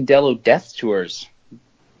Tony Condello Death Tours.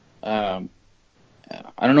 I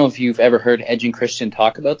don't know if you've ever heard Edge and Christian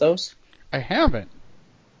talk about those. I haven't.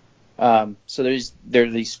 So there are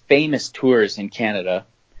these famous tours in Canada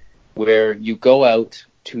where you go out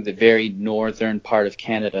to the very northern part of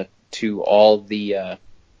Canada to all the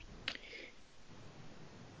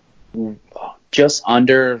just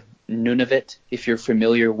under Nunavut, if you're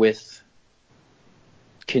familiar with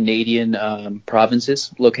Canadian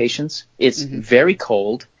provinces, locations. It's very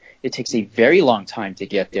cold. It takes a very long time to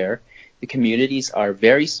get there. The communities are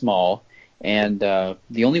very small. And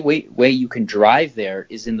the only way you can drive there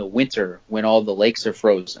is in the winter when all the lakes are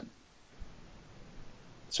frozen.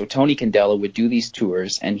 So Tony Condello would do these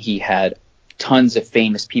tours, and he had tons of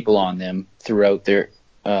famous people on them throughout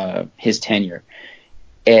his tenure.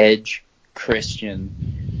 Edge,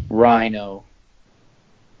 Christian, Rhino,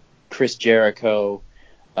 Chris Jericho,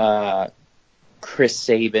 Chris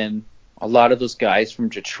Sabin, a lot of those guys from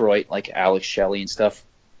Detroit, like Alex Shelley and stuff.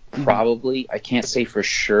 Probably, I can't say for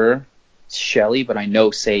sure Shelley, but I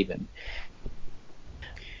know Sabin.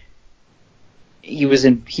 He was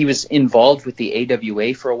involved with the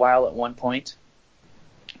AWA for a while at one point.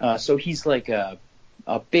 So he's like a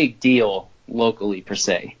big deal locally per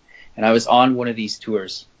se. And I was on one of these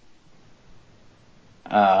tours.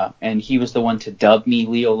 And he was the one to dub me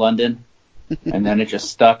Leo London. And then it just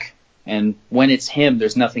stuck. And when it's him,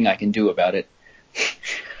 there's nothing I can do about it.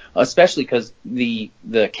 Especially because the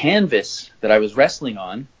canvas that I was wrestling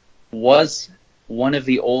on was one of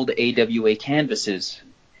the old AWA canvases,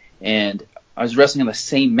 and I was wrestling on the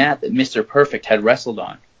same mat that Mr. Perfect had wrestled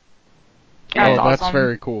on. And that's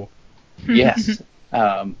very cool. Yes.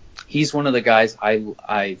 He's one of the guys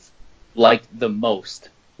I've liked the most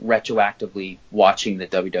retroactively watching the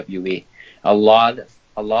WWE. A lot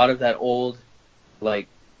of that old, like,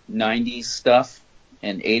 90s stuff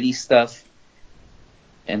and 80s stuff,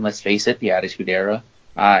 and let's face it, the Attitude Era,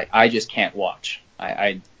 I just can't watch.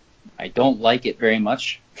 I don't like it very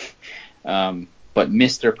much, but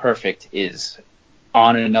Mr. Perfect is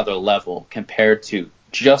on another level compared to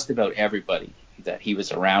just about everybody that he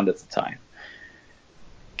was around at the time.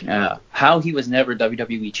 How he was never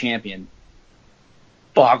WWE champion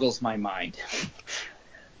boggles my mind.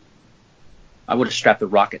 I would have strapped the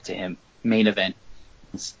rocket to him, main event.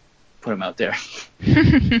 Let's put him out there.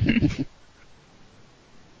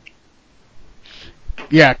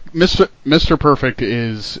 Yeah, Mr. Perfect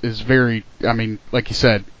is very, I mean, like you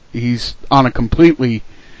said, he's on a completely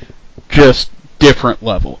just different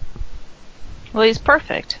level. Well, he's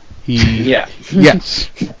perfect. Yeah. Yes.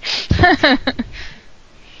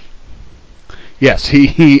 Yes,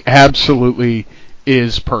 he absolutely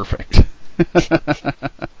is perfect.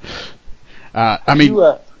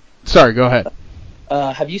 Sorry, go ahead.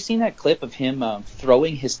 Have you seen that clip of him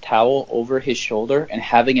throwing his towel over his shoulder and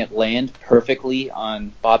having it land perfectly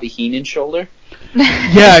on Bobby Heenan's shoulder?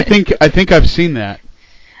 Yeah, I think I've seen that.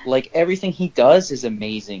 Like, everything he does is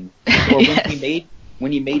amazing. Or yes.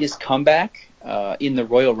 when he made his comeback in the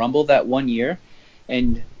Royal Rumble that one year,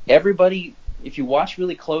 and everybody, if you watch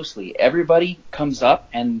really closely, everybody comes up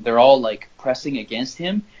and they're all like pressing against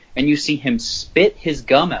him, and you see him spit his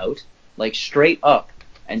gum out like straight up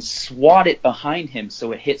and swat it behind him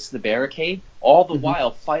so it hits the barricade, all the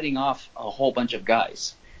while fighting off a whole bunch of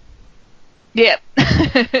guys. Yep.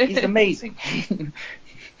 He's amazing.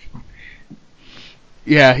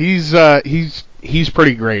 Yeah, he's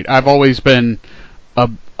pretty great. I've always been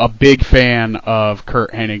a big fan of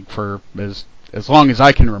Curt Hennig for as long as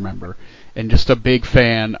I can remember, and just a big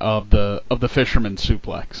fan of the Fisherman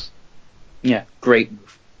Suplex. Yeah, great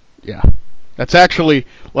move. Yeah. That's actually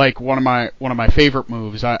like one of my favorite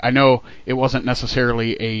moves. I know it wasn't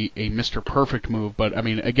necessarily a Mr. Perfect move, but I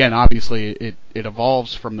mean, again, obviously it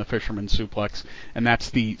evolves from the Fisherman Suplex, and that's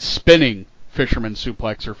the spinning fisherman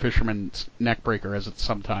suplex or fisherman's neckbreaker, as it's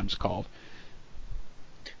sometimes called.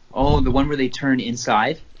 Oh, the one where they turn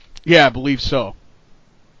inside? Yeah, I believe so.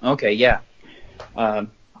 Okay, yeah. I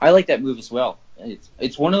like that move as well.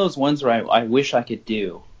 It's one of those ones where I wish I could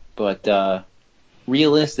do, but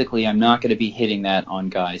realistically, I'm not going to be hitting that on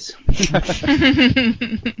guys.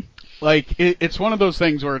 Like, it's one of those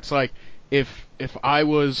things where it's like, if I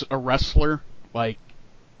was a wrestler, like,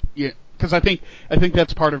 yeah, because I think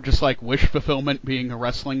that's part of just like wish fulfillment, being a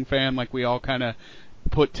wrestling fan. Like, we all kind of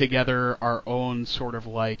put together our own sort of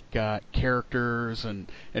like characters and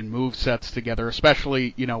move sets together,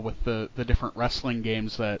 especially, you know, with the different wrestling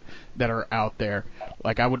games that are out there.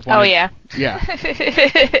 Like, I would want. Oh yeah.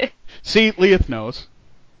 Yeah. See, Leith knows.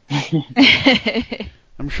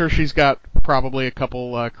 I'm sure she's got probably a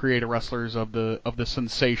couple creative wrestlers of the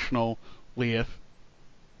sensational Leith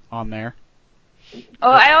on there. Oh,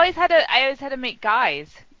 I always had to make guys.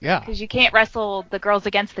 Yeah. Because you can't wrestle the girls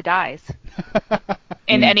against the guys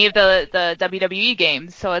in any of the WWE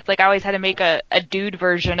games. So it's like I always had to make a dude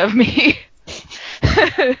version of me.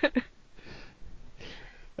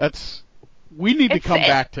 We need to come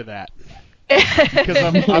back to that. Because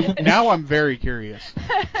I'm very curious.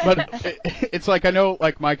 But it's like, I know,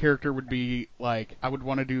 like, my character would be like, I would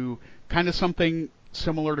want to do kind of something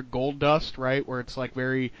similar to Goldust, right? Where it's like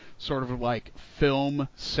very sort of like film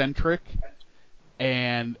centric,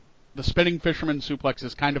 and the spinning fisherman suplex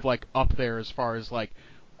is kind of like up there as far as like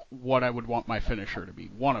what I would want my finisher to be.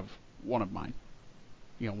 One of mine.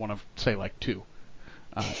 You know, one of, say, like two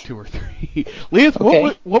or three. Leith,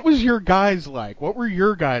 okay. What was your guys like? What were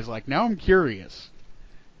your guys like? Now I'm curious.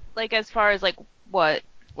 Like, as far as like what?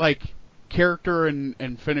 Like character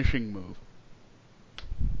and finishing move.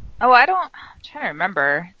 Oh, I'm trying to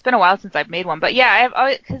remember. It's been a while since I've made one, but yeah,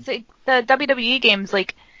 because the WWE games,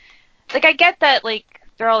 like I get that, like,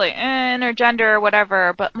 they're all like intergender or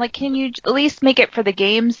whatever, but like, can you at least make it for the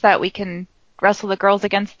games that we can wrestle the girls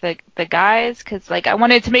against the guys? Because like, I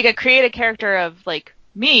wanted to create a character of like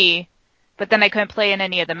me, but then I couldn't play in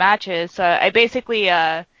any of the matches, so I basically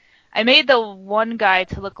I made the one guy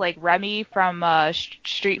to look like Remy from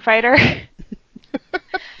Street Fighter.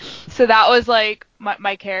 So that was like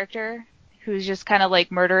my character, who's just kind of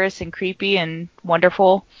like murderous and creepy and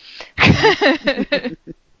wonderful. And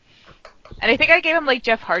I think I gave him like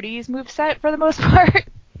Jeff Hardy's moveset for the most part.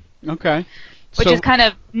 Okay. Which is kind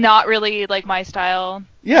of not really like my style.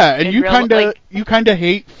 Yeah, and you kind of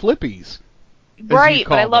hate flippies. Right,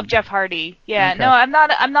 but I love Jeff Hardy. Yeah, okay. No, I'm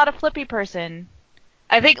not a flippy person.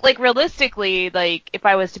 I think, like, realistically, like, if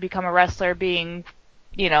I was to become a wrestler, being,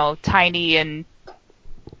 you know, tiny and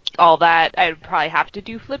all that, I'd probably have to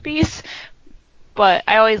do flippies. But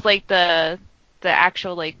I always like the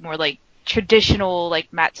actual, like, more like traditional,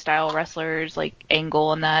 like, mat style wrestlers, like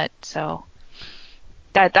Angle and that. So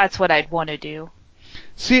that's what I'd want to do.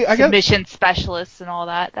 See, I submission specialists and all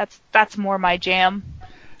that. That's more my jam.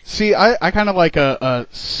 See, I kind of like a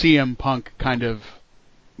CM Punk kind of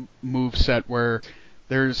move set where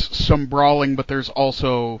there's some brawling, but there's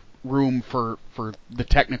also room for the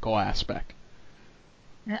technical aspect.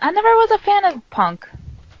 I never was a fan of Punk.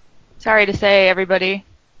 Sorry to say, everybody.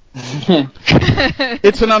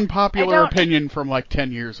 It's an unpopular opinion from like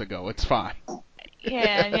 10 years ago. It's fine.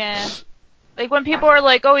 Yeah. Like, when people are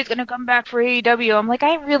like, oh, he's going to come back for AEW, I'm like,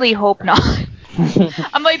 I really hope not.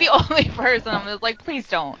 I'm like the only person. I'm just like, please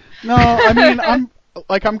don't. No, I mean,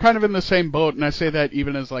 I'm kind of in the same boat, and I say that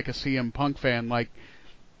even as like a CM Punk fan. Like,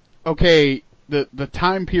 okay, the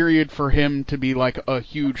time period for him to be like a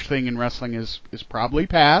huge thing in wrestling is probably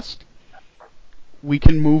past. We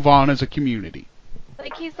can move on as a community.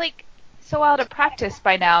 Like, he's like so out of practice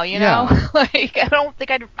by now, you know? Like, I don't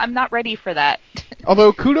think I'm not ready for that.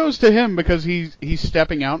 Although kudos to him, because he's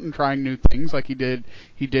stepping out and trying new things. Like, he did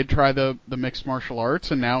try the mixed martial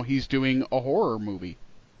arts, and now he's doing a horror movie.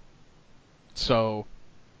 So,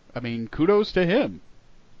 I mean, kudos to him.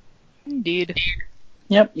 Indeed.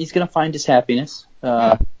 Yep, he's gonna find his happiness.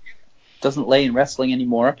 Doesn't lay in wrestling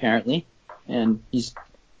anymore, apparently, and he's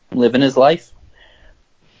living his life.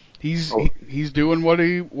 He's doing what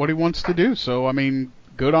he wants to do. So, I mean,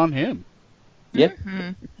 good on him. Yep.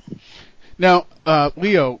 Mm-hmm. Now,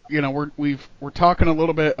 Leo, you know, we're talking a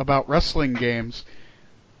little bit about wrestling games.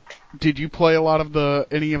 Did you play a lot of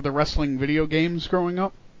any of the wrestling video games growing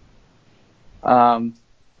up?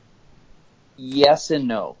 Yes and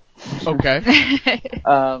no. Okay.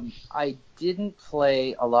 I didn't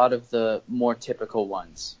play a lot of the more typical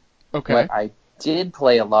ones. Okay. What I did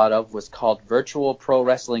play a lot of was called Virtual Pro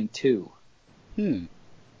Wrestling 2.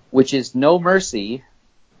 Which is No Mercy,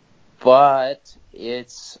 but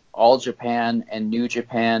it's All Japan and New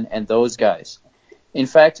Japan and those guys. In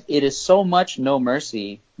fact, it is so much No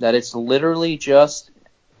Mercy that it's literally just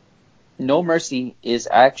No Mercy is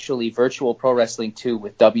actually Virtual Pro Wrestling 2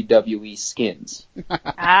 with WWE skins.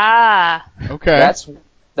 Ah. Okay.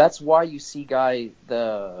 That's why you see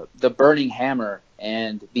the Burning Hammer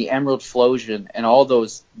and the Emerald Flosion and all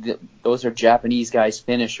those are Japanese guys'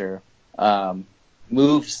 finisher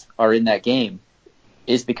moves are in that game,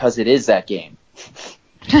 is because it is that game.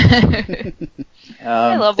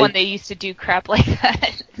 I love when they used to do crap like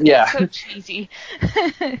that. Yeah. So cheesy.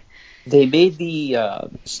 They made the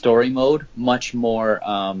story mode much more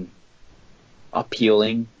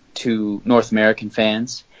appealing to North American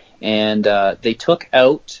fans, and they took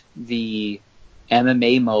out the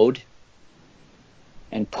MMA mode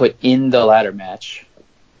and put in the ladder match.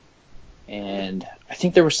 And I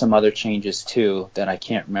think there were some other changes too that I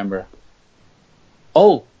can't remember.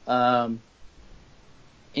 Oh,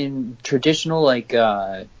 in traditional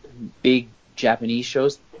big Japanese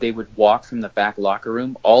shows, they would walk from the back locker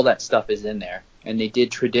room. All that stuff is in there, and they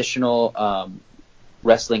did traditional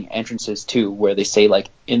wrestling entrances too, where they say like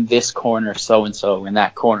in this corner so and so, in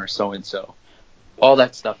that corner so and so. All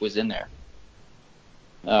that stuff was in there.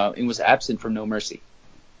 It was absent from No Mercy.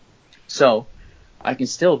 So I can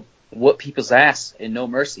still whoop people's ass in No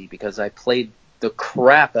Mercy because I played the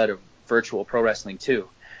crap out of Virtual Pro Wrestling 2.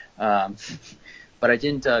 But I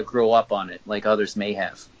didn't grow up on it like others may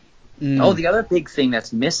have. Oh, the other big thing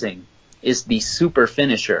that's missing is the super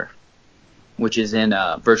finisher, which is in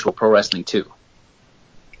Virtual Pro Wrestling 2.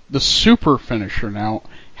 The super finisher now,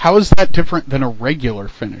 how is that different than a regular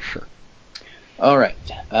finisher? All right.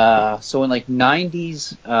 So in like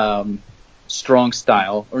 90s strong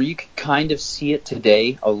style, or you can kind of see it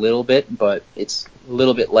today a little bit, but it's a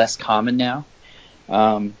little bit less common now.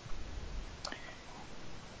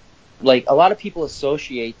 Like a lot of people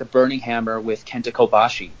associate the Burning Hammer with Kenta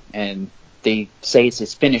Kobashi, and they say it's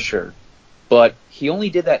his finisher, but he only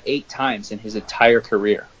did that 8 times in his entire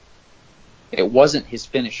career. It wasn't his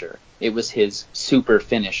finisher. It was his super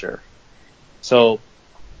finisher. So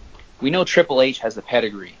we know Triple H has the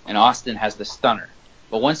pedigree and Austin has the stunner.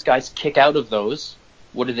 But once guys kick out of those,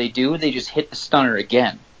 what do? They just hit the stunner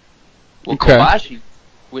again. Well, Okay. Kobashi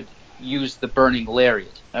would use the Burning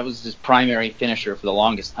Lariat. That was his primary finisher for the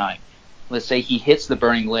longest time. Let's say he hits the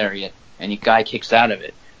Burning Lariat and the guy kicks out of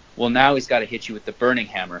it. Well, now he's got to hit you with the Burning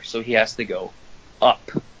Hammer, so he has to go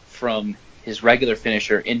up from his regular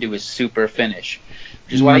finisher into his super finish,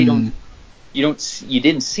 which is why you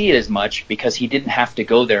didn't see it as much, because he didn't have to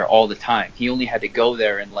go there all the time. He only had to go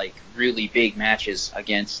there in like really big matches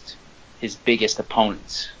against his biggest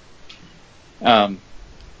opponents.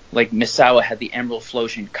 Like Misawa had the Emerald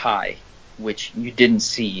Flosion Kai, which you didn't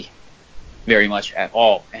see very much at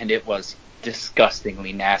all, and it was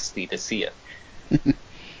disgustingly nasty to see it.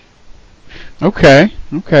 Okay.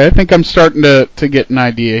 I think I'm starting to get an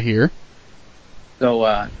idea here.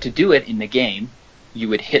 So to do it in the game, you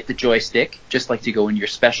would hit the joystick, just like to go in your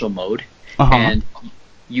special mode, and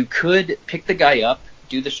you could pick the guy up,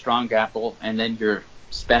 do the strong grapple, and then your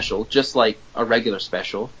special, just like a regular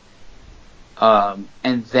special,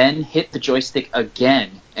 and then hit the joystick again,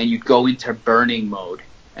 and you'd go into burning mode,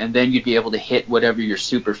 and then you'd be able to hit whatever your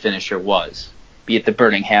super finisher was, be it the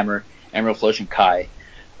Burning Hammer, Emerald Flosion Kai,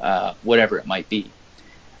 whatever it might be.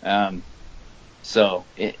 So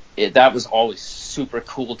that was always super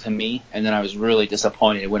cool to me, and then I was really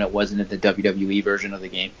disappointed when it wasn't in the WWE version of the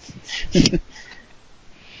game.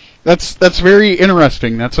 That's very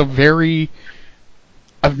interesting.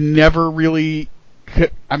 I've never really,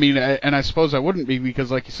 I mean, and I suppose I wouldn't be, because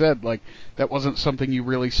like you said, like that wasn't something you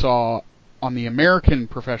really saw on the American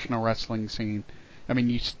professional wrestling scene. I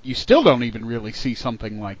mean, you still don't even really see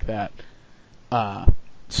something like that.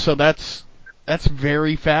 So that's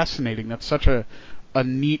very fascinating. That's such a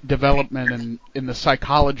neat development in the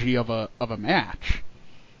psychology of a match.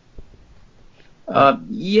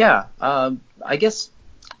 I guess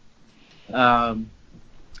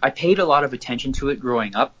I paid a lot of attention to it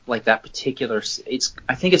growing up. Like that particular,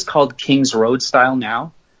 I think it's called King's Road style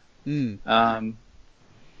now.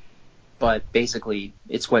 But basically,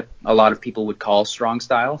 it's what a lot of people would call strong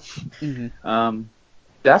style. Mm-hmm.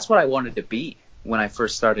 That's what I wanted to be when I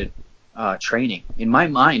first started training. In my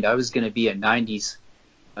mind, I was going to be a 90s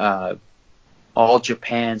all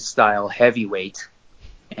Japan style heavyweight,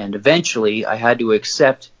 and eventually I had to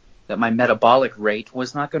accept that my metabolic rate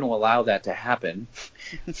was not going to allow that to happen.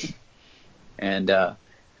 And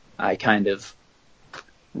I kind of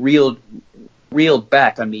reeled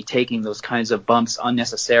back on me taking those kinds of bumps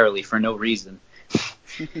unnecessarily for no reason.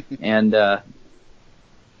 And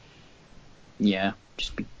Yeah,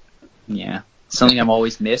 something I'm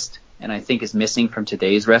always missed, and I think is missing from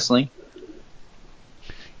today's wrestling.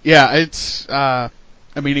 Yeah, it's. I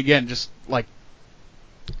mean, again, just like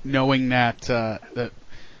knowing that that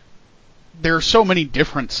there are so many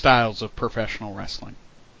different styles of professional wrestling.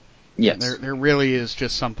 Yes, there really is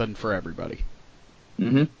just something for everybody.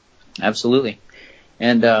 Mm-hmm. Absolutely,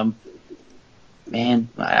 and man,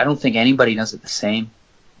 I don't think anybody does it the same.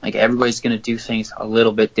 Like everybody's gonna do things a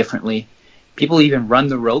little bit differently. People even run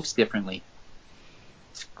the ropes differently.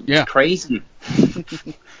 It's crazy.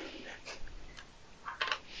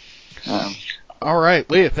 All right,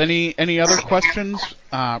 Leith, any other questions,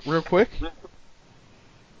 real quick?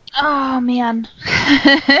 Oh, man.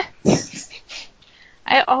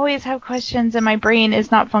 I always have questions and my brain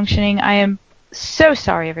is not functioning. I am so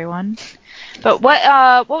sorry, everyone. But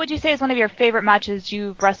what would you say is one of your favorite matches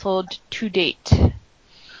you've wrestled to date?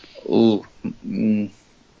 Ooh,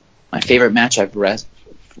 my favorite match I've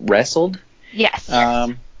wrestled? Yes.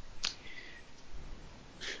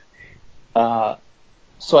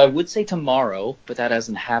 So I would say tomorrow, but that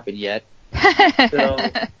hasn't happened yet. So,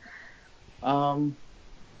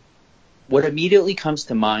 what immediately comes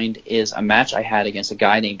to mind is a match I had against a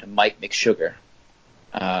guy named Mike McSugar.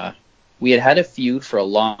 We had a feud for a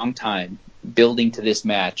long time, building to this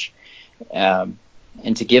match. And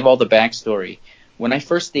to give all the backstory, when I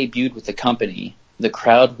first debuted with the company, the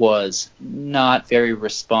crowd was not very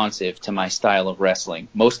responsive to my style of wrestling,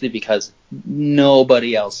 mostly because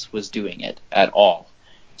nobody else was doing it at all.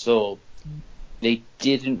 So they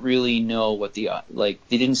didn't really know what they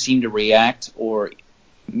didn't seem to react, or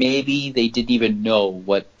maybe they didn't even know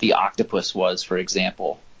what the octopus was, for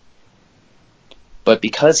example. But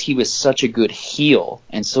because he was such a good heel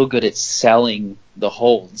and so good at selling the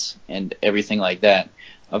holds and everything like that,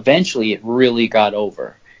 eventually it really got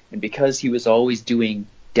over. And because he was always doing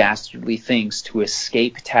dastardly things to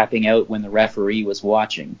escape tapping out when the referee was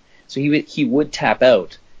watching, so he would tap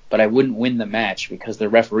out, but I wouldn't win the match because the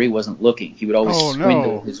referee wasn't looking. He would always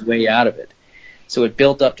swindle his way out of it. So it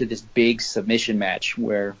built up to this big submission match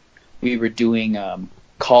where we were doing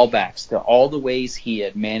callbacks to all the ways he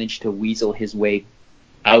had managed to weasel his way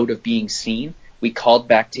out of being seen. We called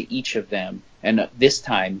back to each of them, and this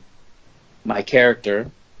time my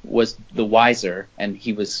character was the wiser, and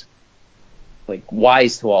he was like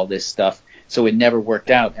wise to all this stuff, so it never worked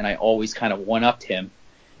out, and I always kind of one-upped him.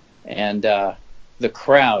 And the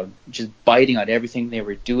crowd just biting on everything they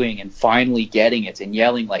were doing and finally getting it and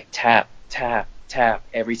yelling like tap, tap, tap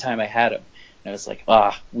every time I had him. And I was like,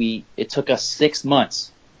 it took us 6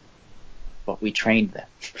 months, but we trained them.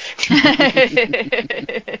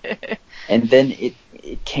 And then it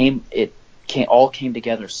all came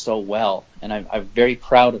together so well, and I'm very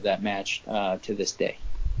proud of that match to this day.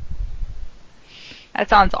 That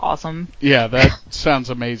sounds awesome. Yeah, that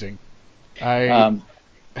sounds amazing.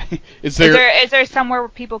 Is there somewhere where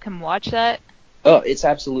people can watch that? Oh, it's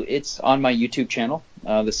on my YouTube channel.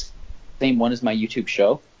 The same one as my YouTube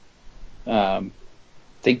show.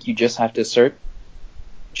 Think you just have to search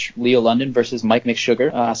Leo London versus Mike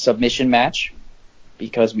McSugar submission match,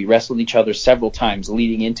 because we wrestled each other several times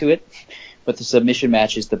leading into it, but the submission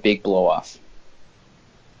match is the big blow off.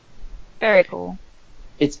 Very cool.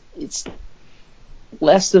 It's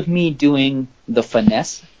less of me doing the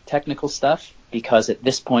finesse technical stuff, because at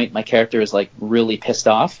this point my character is like really pissed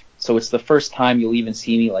off. So it's the first time you'll even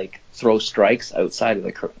see me like throw strikes outside of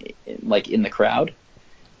in the crowd.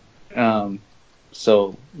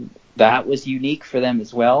 So that was unique for them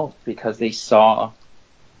as well, because they saw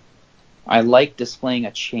I like displaying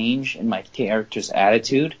a change in my character's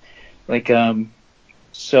attitude.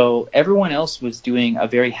 So everyone else was doing a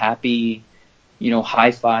very happy,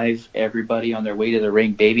 high five everybody on their way to the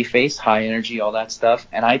ring, babyface, high energy, all that stuff.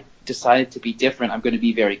 And I decided to be different. I'm going to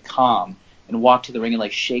be very calm and walk to the ring and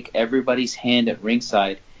like shake everybody's hand at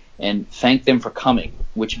ringside and thank them for coming,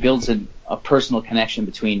 which builds a personal connection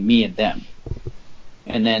between me and them.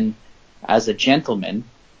 And then as a gentleman,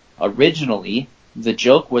 originally the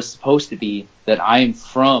joke was supposed to be that I'm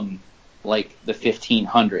from like the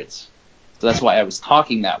 1500s. So that's why I was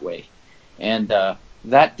talking that way. And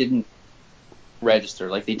that didn't register.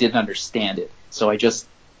 Like, they didn't understand it. So I just,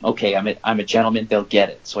 okay, I'm a gentleman, they'll get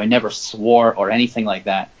it. So I never swore or anything like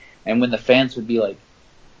that. And when the fans would be like,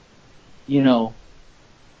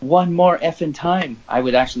 one more effing time, I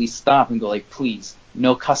would actually stop and go like, please,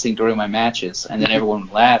 no cussing during my matches. And then everyone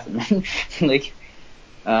would laugh and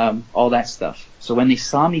all that stuff. So when they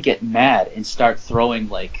saw me get mad and start throwing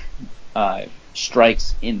like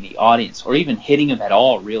strikes in the audience, or even hitting them at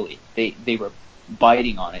all, really, they were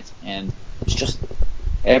biting on it. And it's just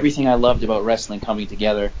everything I loved about wrestling coming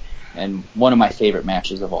together. and one of my favorite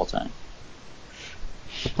matches of all time.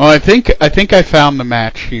 Well, I think I found the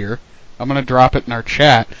match here. I'm going to drop it in our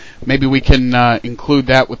chat. Maybe we can include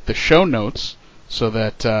that with the show notes so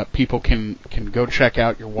that people can go check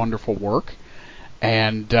out your wonderful work.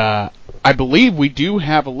 And I believe we do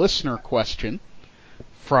have a listener question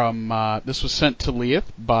from this was sent to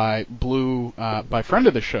Leith by by friend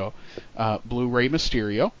of the show, Blue Ray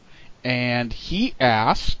Mysterio, and he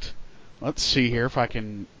asked, let's see here if I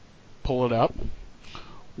can pull it up.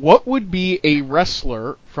 What would be a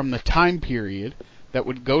wrestler from the time period that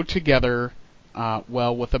would go together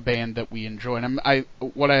well with a band that we enjoy? And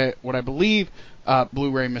what I believe Blue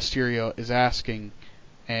Ray Mysterio is asking,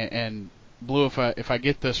 and Blue, if I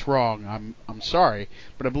get this wrong, I'm sorry,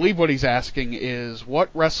 but I believe what he's asking is what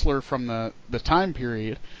wrestler from the time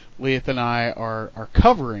period Leith and I are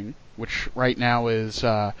covering, which right now is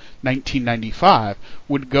 1995,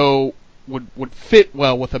 would fit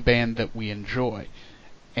well with a band that we enjoy.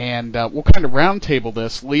 And we'll kind of roundtable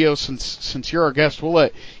this. Leo, since you're our guest, we'll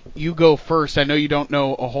let you go first. I know you don't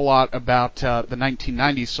know a whole lot about the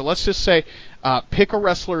 1990s, so let's just say pick a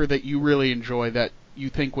wrestler that you really enjoy that you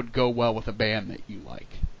think would go well with a band that you like.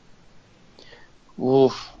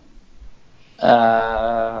 Oof.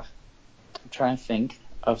 I'm trying to think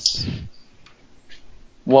of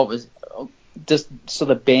what was. So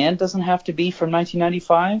the band doesn't have to be from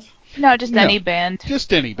 1995? No, just any band.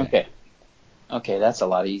 Just any band. Okay, that's a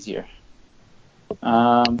lot easier.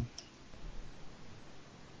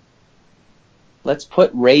 Let's put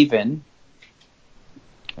Raven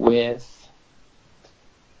with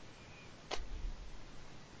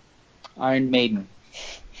Iron Maiden.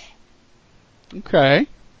 Okay.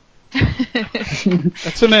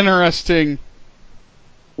 That's an interesting...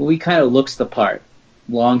 Well, he kind of looks the part.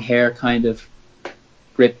 Long hair, kind of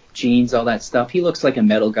ripped jeans, all that stuff. He looks like a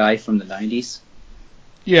metal guy from the 90s.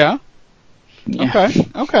 Yeah. Okay.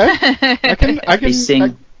 I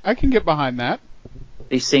can get behind that.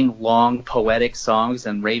 They sing long, poetic songs,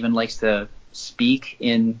 and Raven likes to speak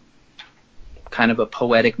in kind of a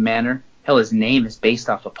poetic manner. Hell, his name is based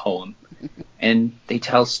off a poem. And they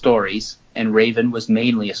tell stories, and Raven was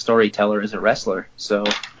mainly a storyteller as a wrestler. So,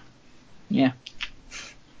 yeah.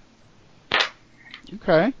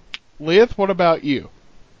 Okay. Leith, what about you?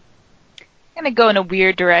 I'm going to go in a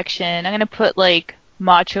weird direction. I'm going to put,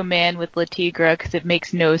 Macho Man with La Tigra because it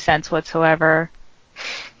makes no sense whatsoever.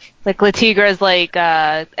 La Tigra is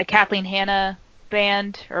a Kathleen Hanna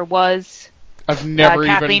band, or was. I've never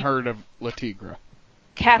even heard of La Tigra.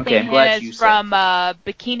 Kathleen Hanna is from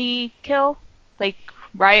Bikini Kill,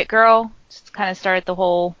 Riot Girl. Just kind of started the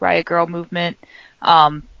whole Riot Girl movement.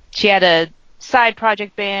 She had a side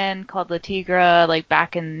project band called La Tigra,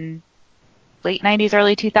 back in late 90s,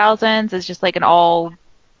 early 2000s. It's just an all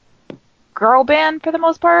girl band for the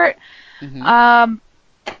most part. Mm-hmm.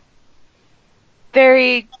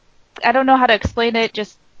 I don't know how to explain it.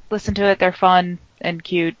 Just listen to it. They're fun and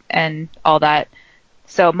cute and all that.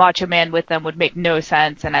 So Macho Man with them would make no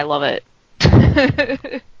sense, and I love it.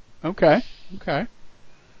 Okay.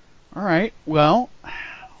 All right. Well,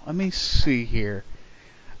 let me see here.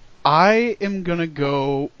 I am going to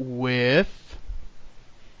go with...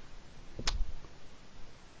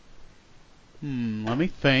 let me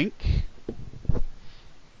think.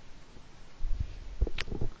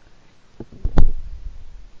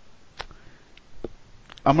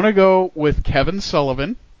 I'm going to go with Kevin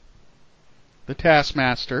Sullivan, the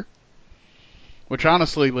Taskmaster. Which,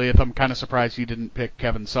 honestly, Leith, I'm kind of surprised you didn't pick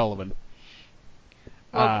Kevin Sullivan.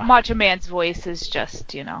 Well, Macho Man's voice is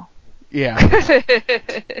just, Yeah.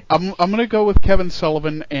 I'm going to go with Kevin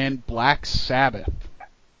Sullivan and Black Sabbath.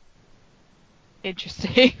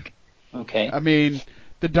 Interesting. Okay. I mean,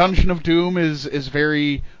 the Dungeon of Doom is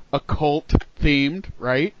very occult themed,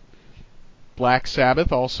 right? Black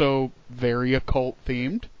Sabbath also very occult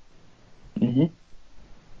themed. Mm-hmm.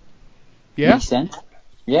 Yeah. Makes sense.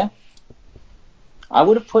 Yeah. I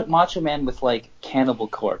would have put Macho Man with Cannibal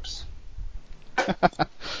Corpse. I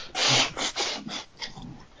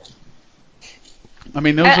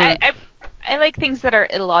mean, those are... I like things that are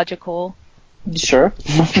illogical. Sure.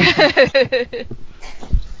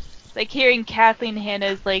 Hearing Kathleen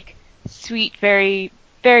Hanna's sweet, very,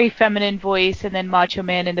 very feminine voice, and then Macho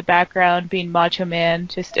Man in the background being Macho Man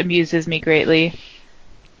just amuses me greatly.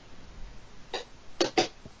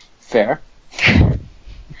 Fair.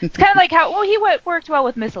 It's kind of like how he worked well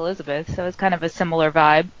with Miss Elizabeth, so it's kind of a similar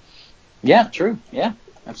vibe. Yeah, true. Yeah,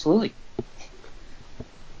 absolutely.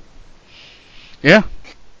 Yeah.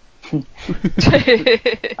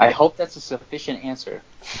 I hope that's a sufficient answer.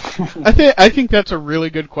 I think that's a really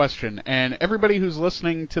good question. And everybody who's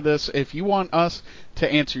listening to this, if you want us to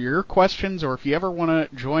answer your questions or if you ever want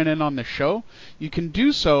to join in on the show, you can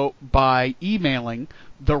do so by emailing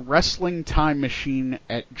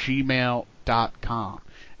thewrestlingtimemachine@gmail.com.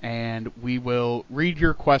 And we will read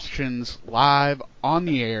your questions live on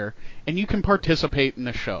the air, and you can participate in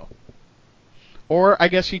the show. Or I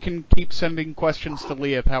guess you can keep sending questions to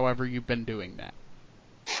Leah, however you've been doing that.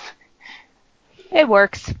 It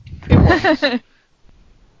works.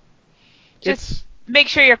 Just make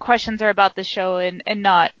sure your questions are about the show and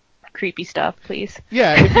not creepy stuff, please.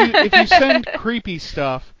 Yeah, if you send creepy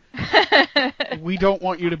stuff, we don't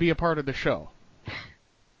want you to be a part of the show.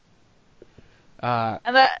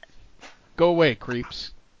 Go away,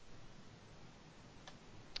 creeps,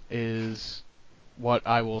 is what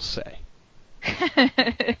I will say.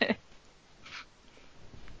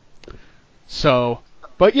 So,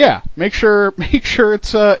 but yeah, make sure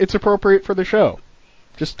it's appropriate for the show.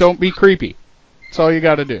 Just don't be creepy. That's all you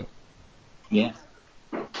got to do. Yeah.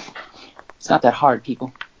 It's not that hard,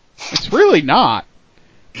 people. It's really not.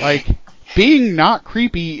 Like, being not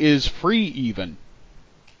creepy is free even.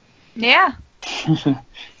 Yeah.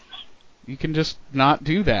 You can just not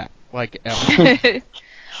do that. Like,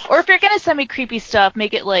 or if you're gonna send me creepy stuff,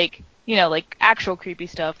 make it like actual creepy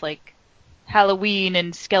stuff, like Halloween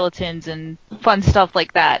and skeletons and fun stuff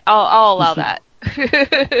like that. I'll allow that.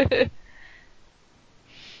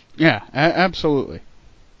 Yeah, absolutely.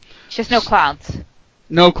 Just no clowns.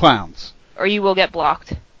 No clowns. Or you will get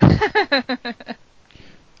blocked.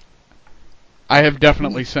 I have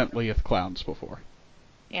definitely sent Leah clowns before.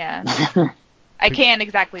 Yeah. I can't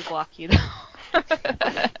exactly block you, though.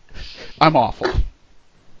 I'm awful.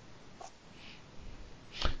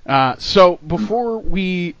 So before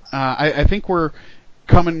we, I think we're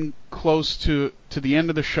coming close to the end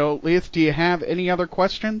of the show. Leah, do you have any other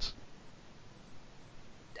questions?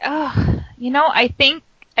 I think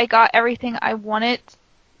I got everything I wanted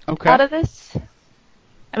out of this.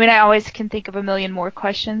 I mean, I always can think of a million more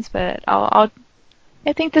questions, but I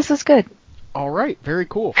think this is good. All right, very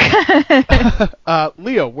cool.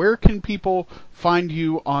 Leo, where can people find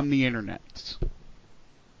you on the internet?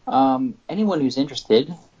 Anyone who's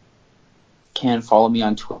interested can follow me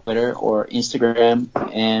on Twitter or Instagram,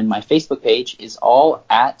 and my Facebook page is all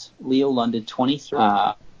at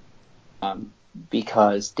LeoLondon23.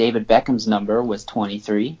 Because David Beckham's number was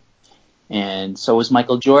 23, and so was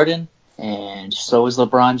Michael Jordan, and so is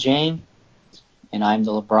LeBron James, and I'm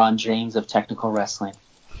the LeBron James of technical wrestling.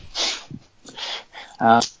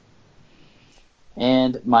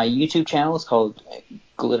 And my YouTube channel is called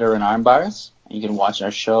Glitter and Arm Bars. You can watch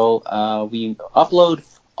our show. We upload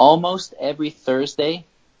almost every Thursday.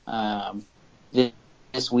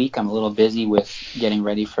 This week I'm a little busy with getting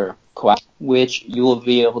ready for Quack, which you will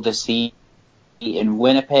be able to see in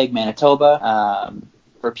Winnipeg, Manitoba,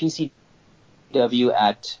 for PCW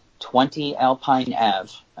at 20 Alpine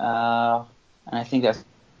Ave. And I think that's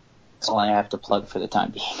all I have to plug for the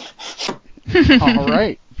time being. All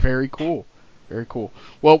right. Very cool. Very cool.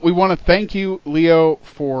 Well, we want to thank you, Leo,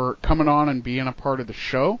 for coming on and being a part of the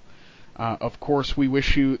show. Of course, we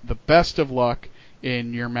wish you the best of luck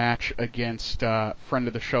in your match against friend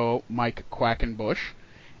of the show, Mike Quackenbush.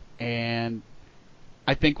 And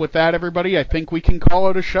I think with that, everybody, I think we can call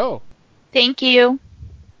it a show. Thank you.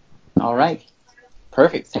 All right.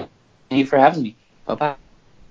 Perfect. Thank you for having me. Bye-bye.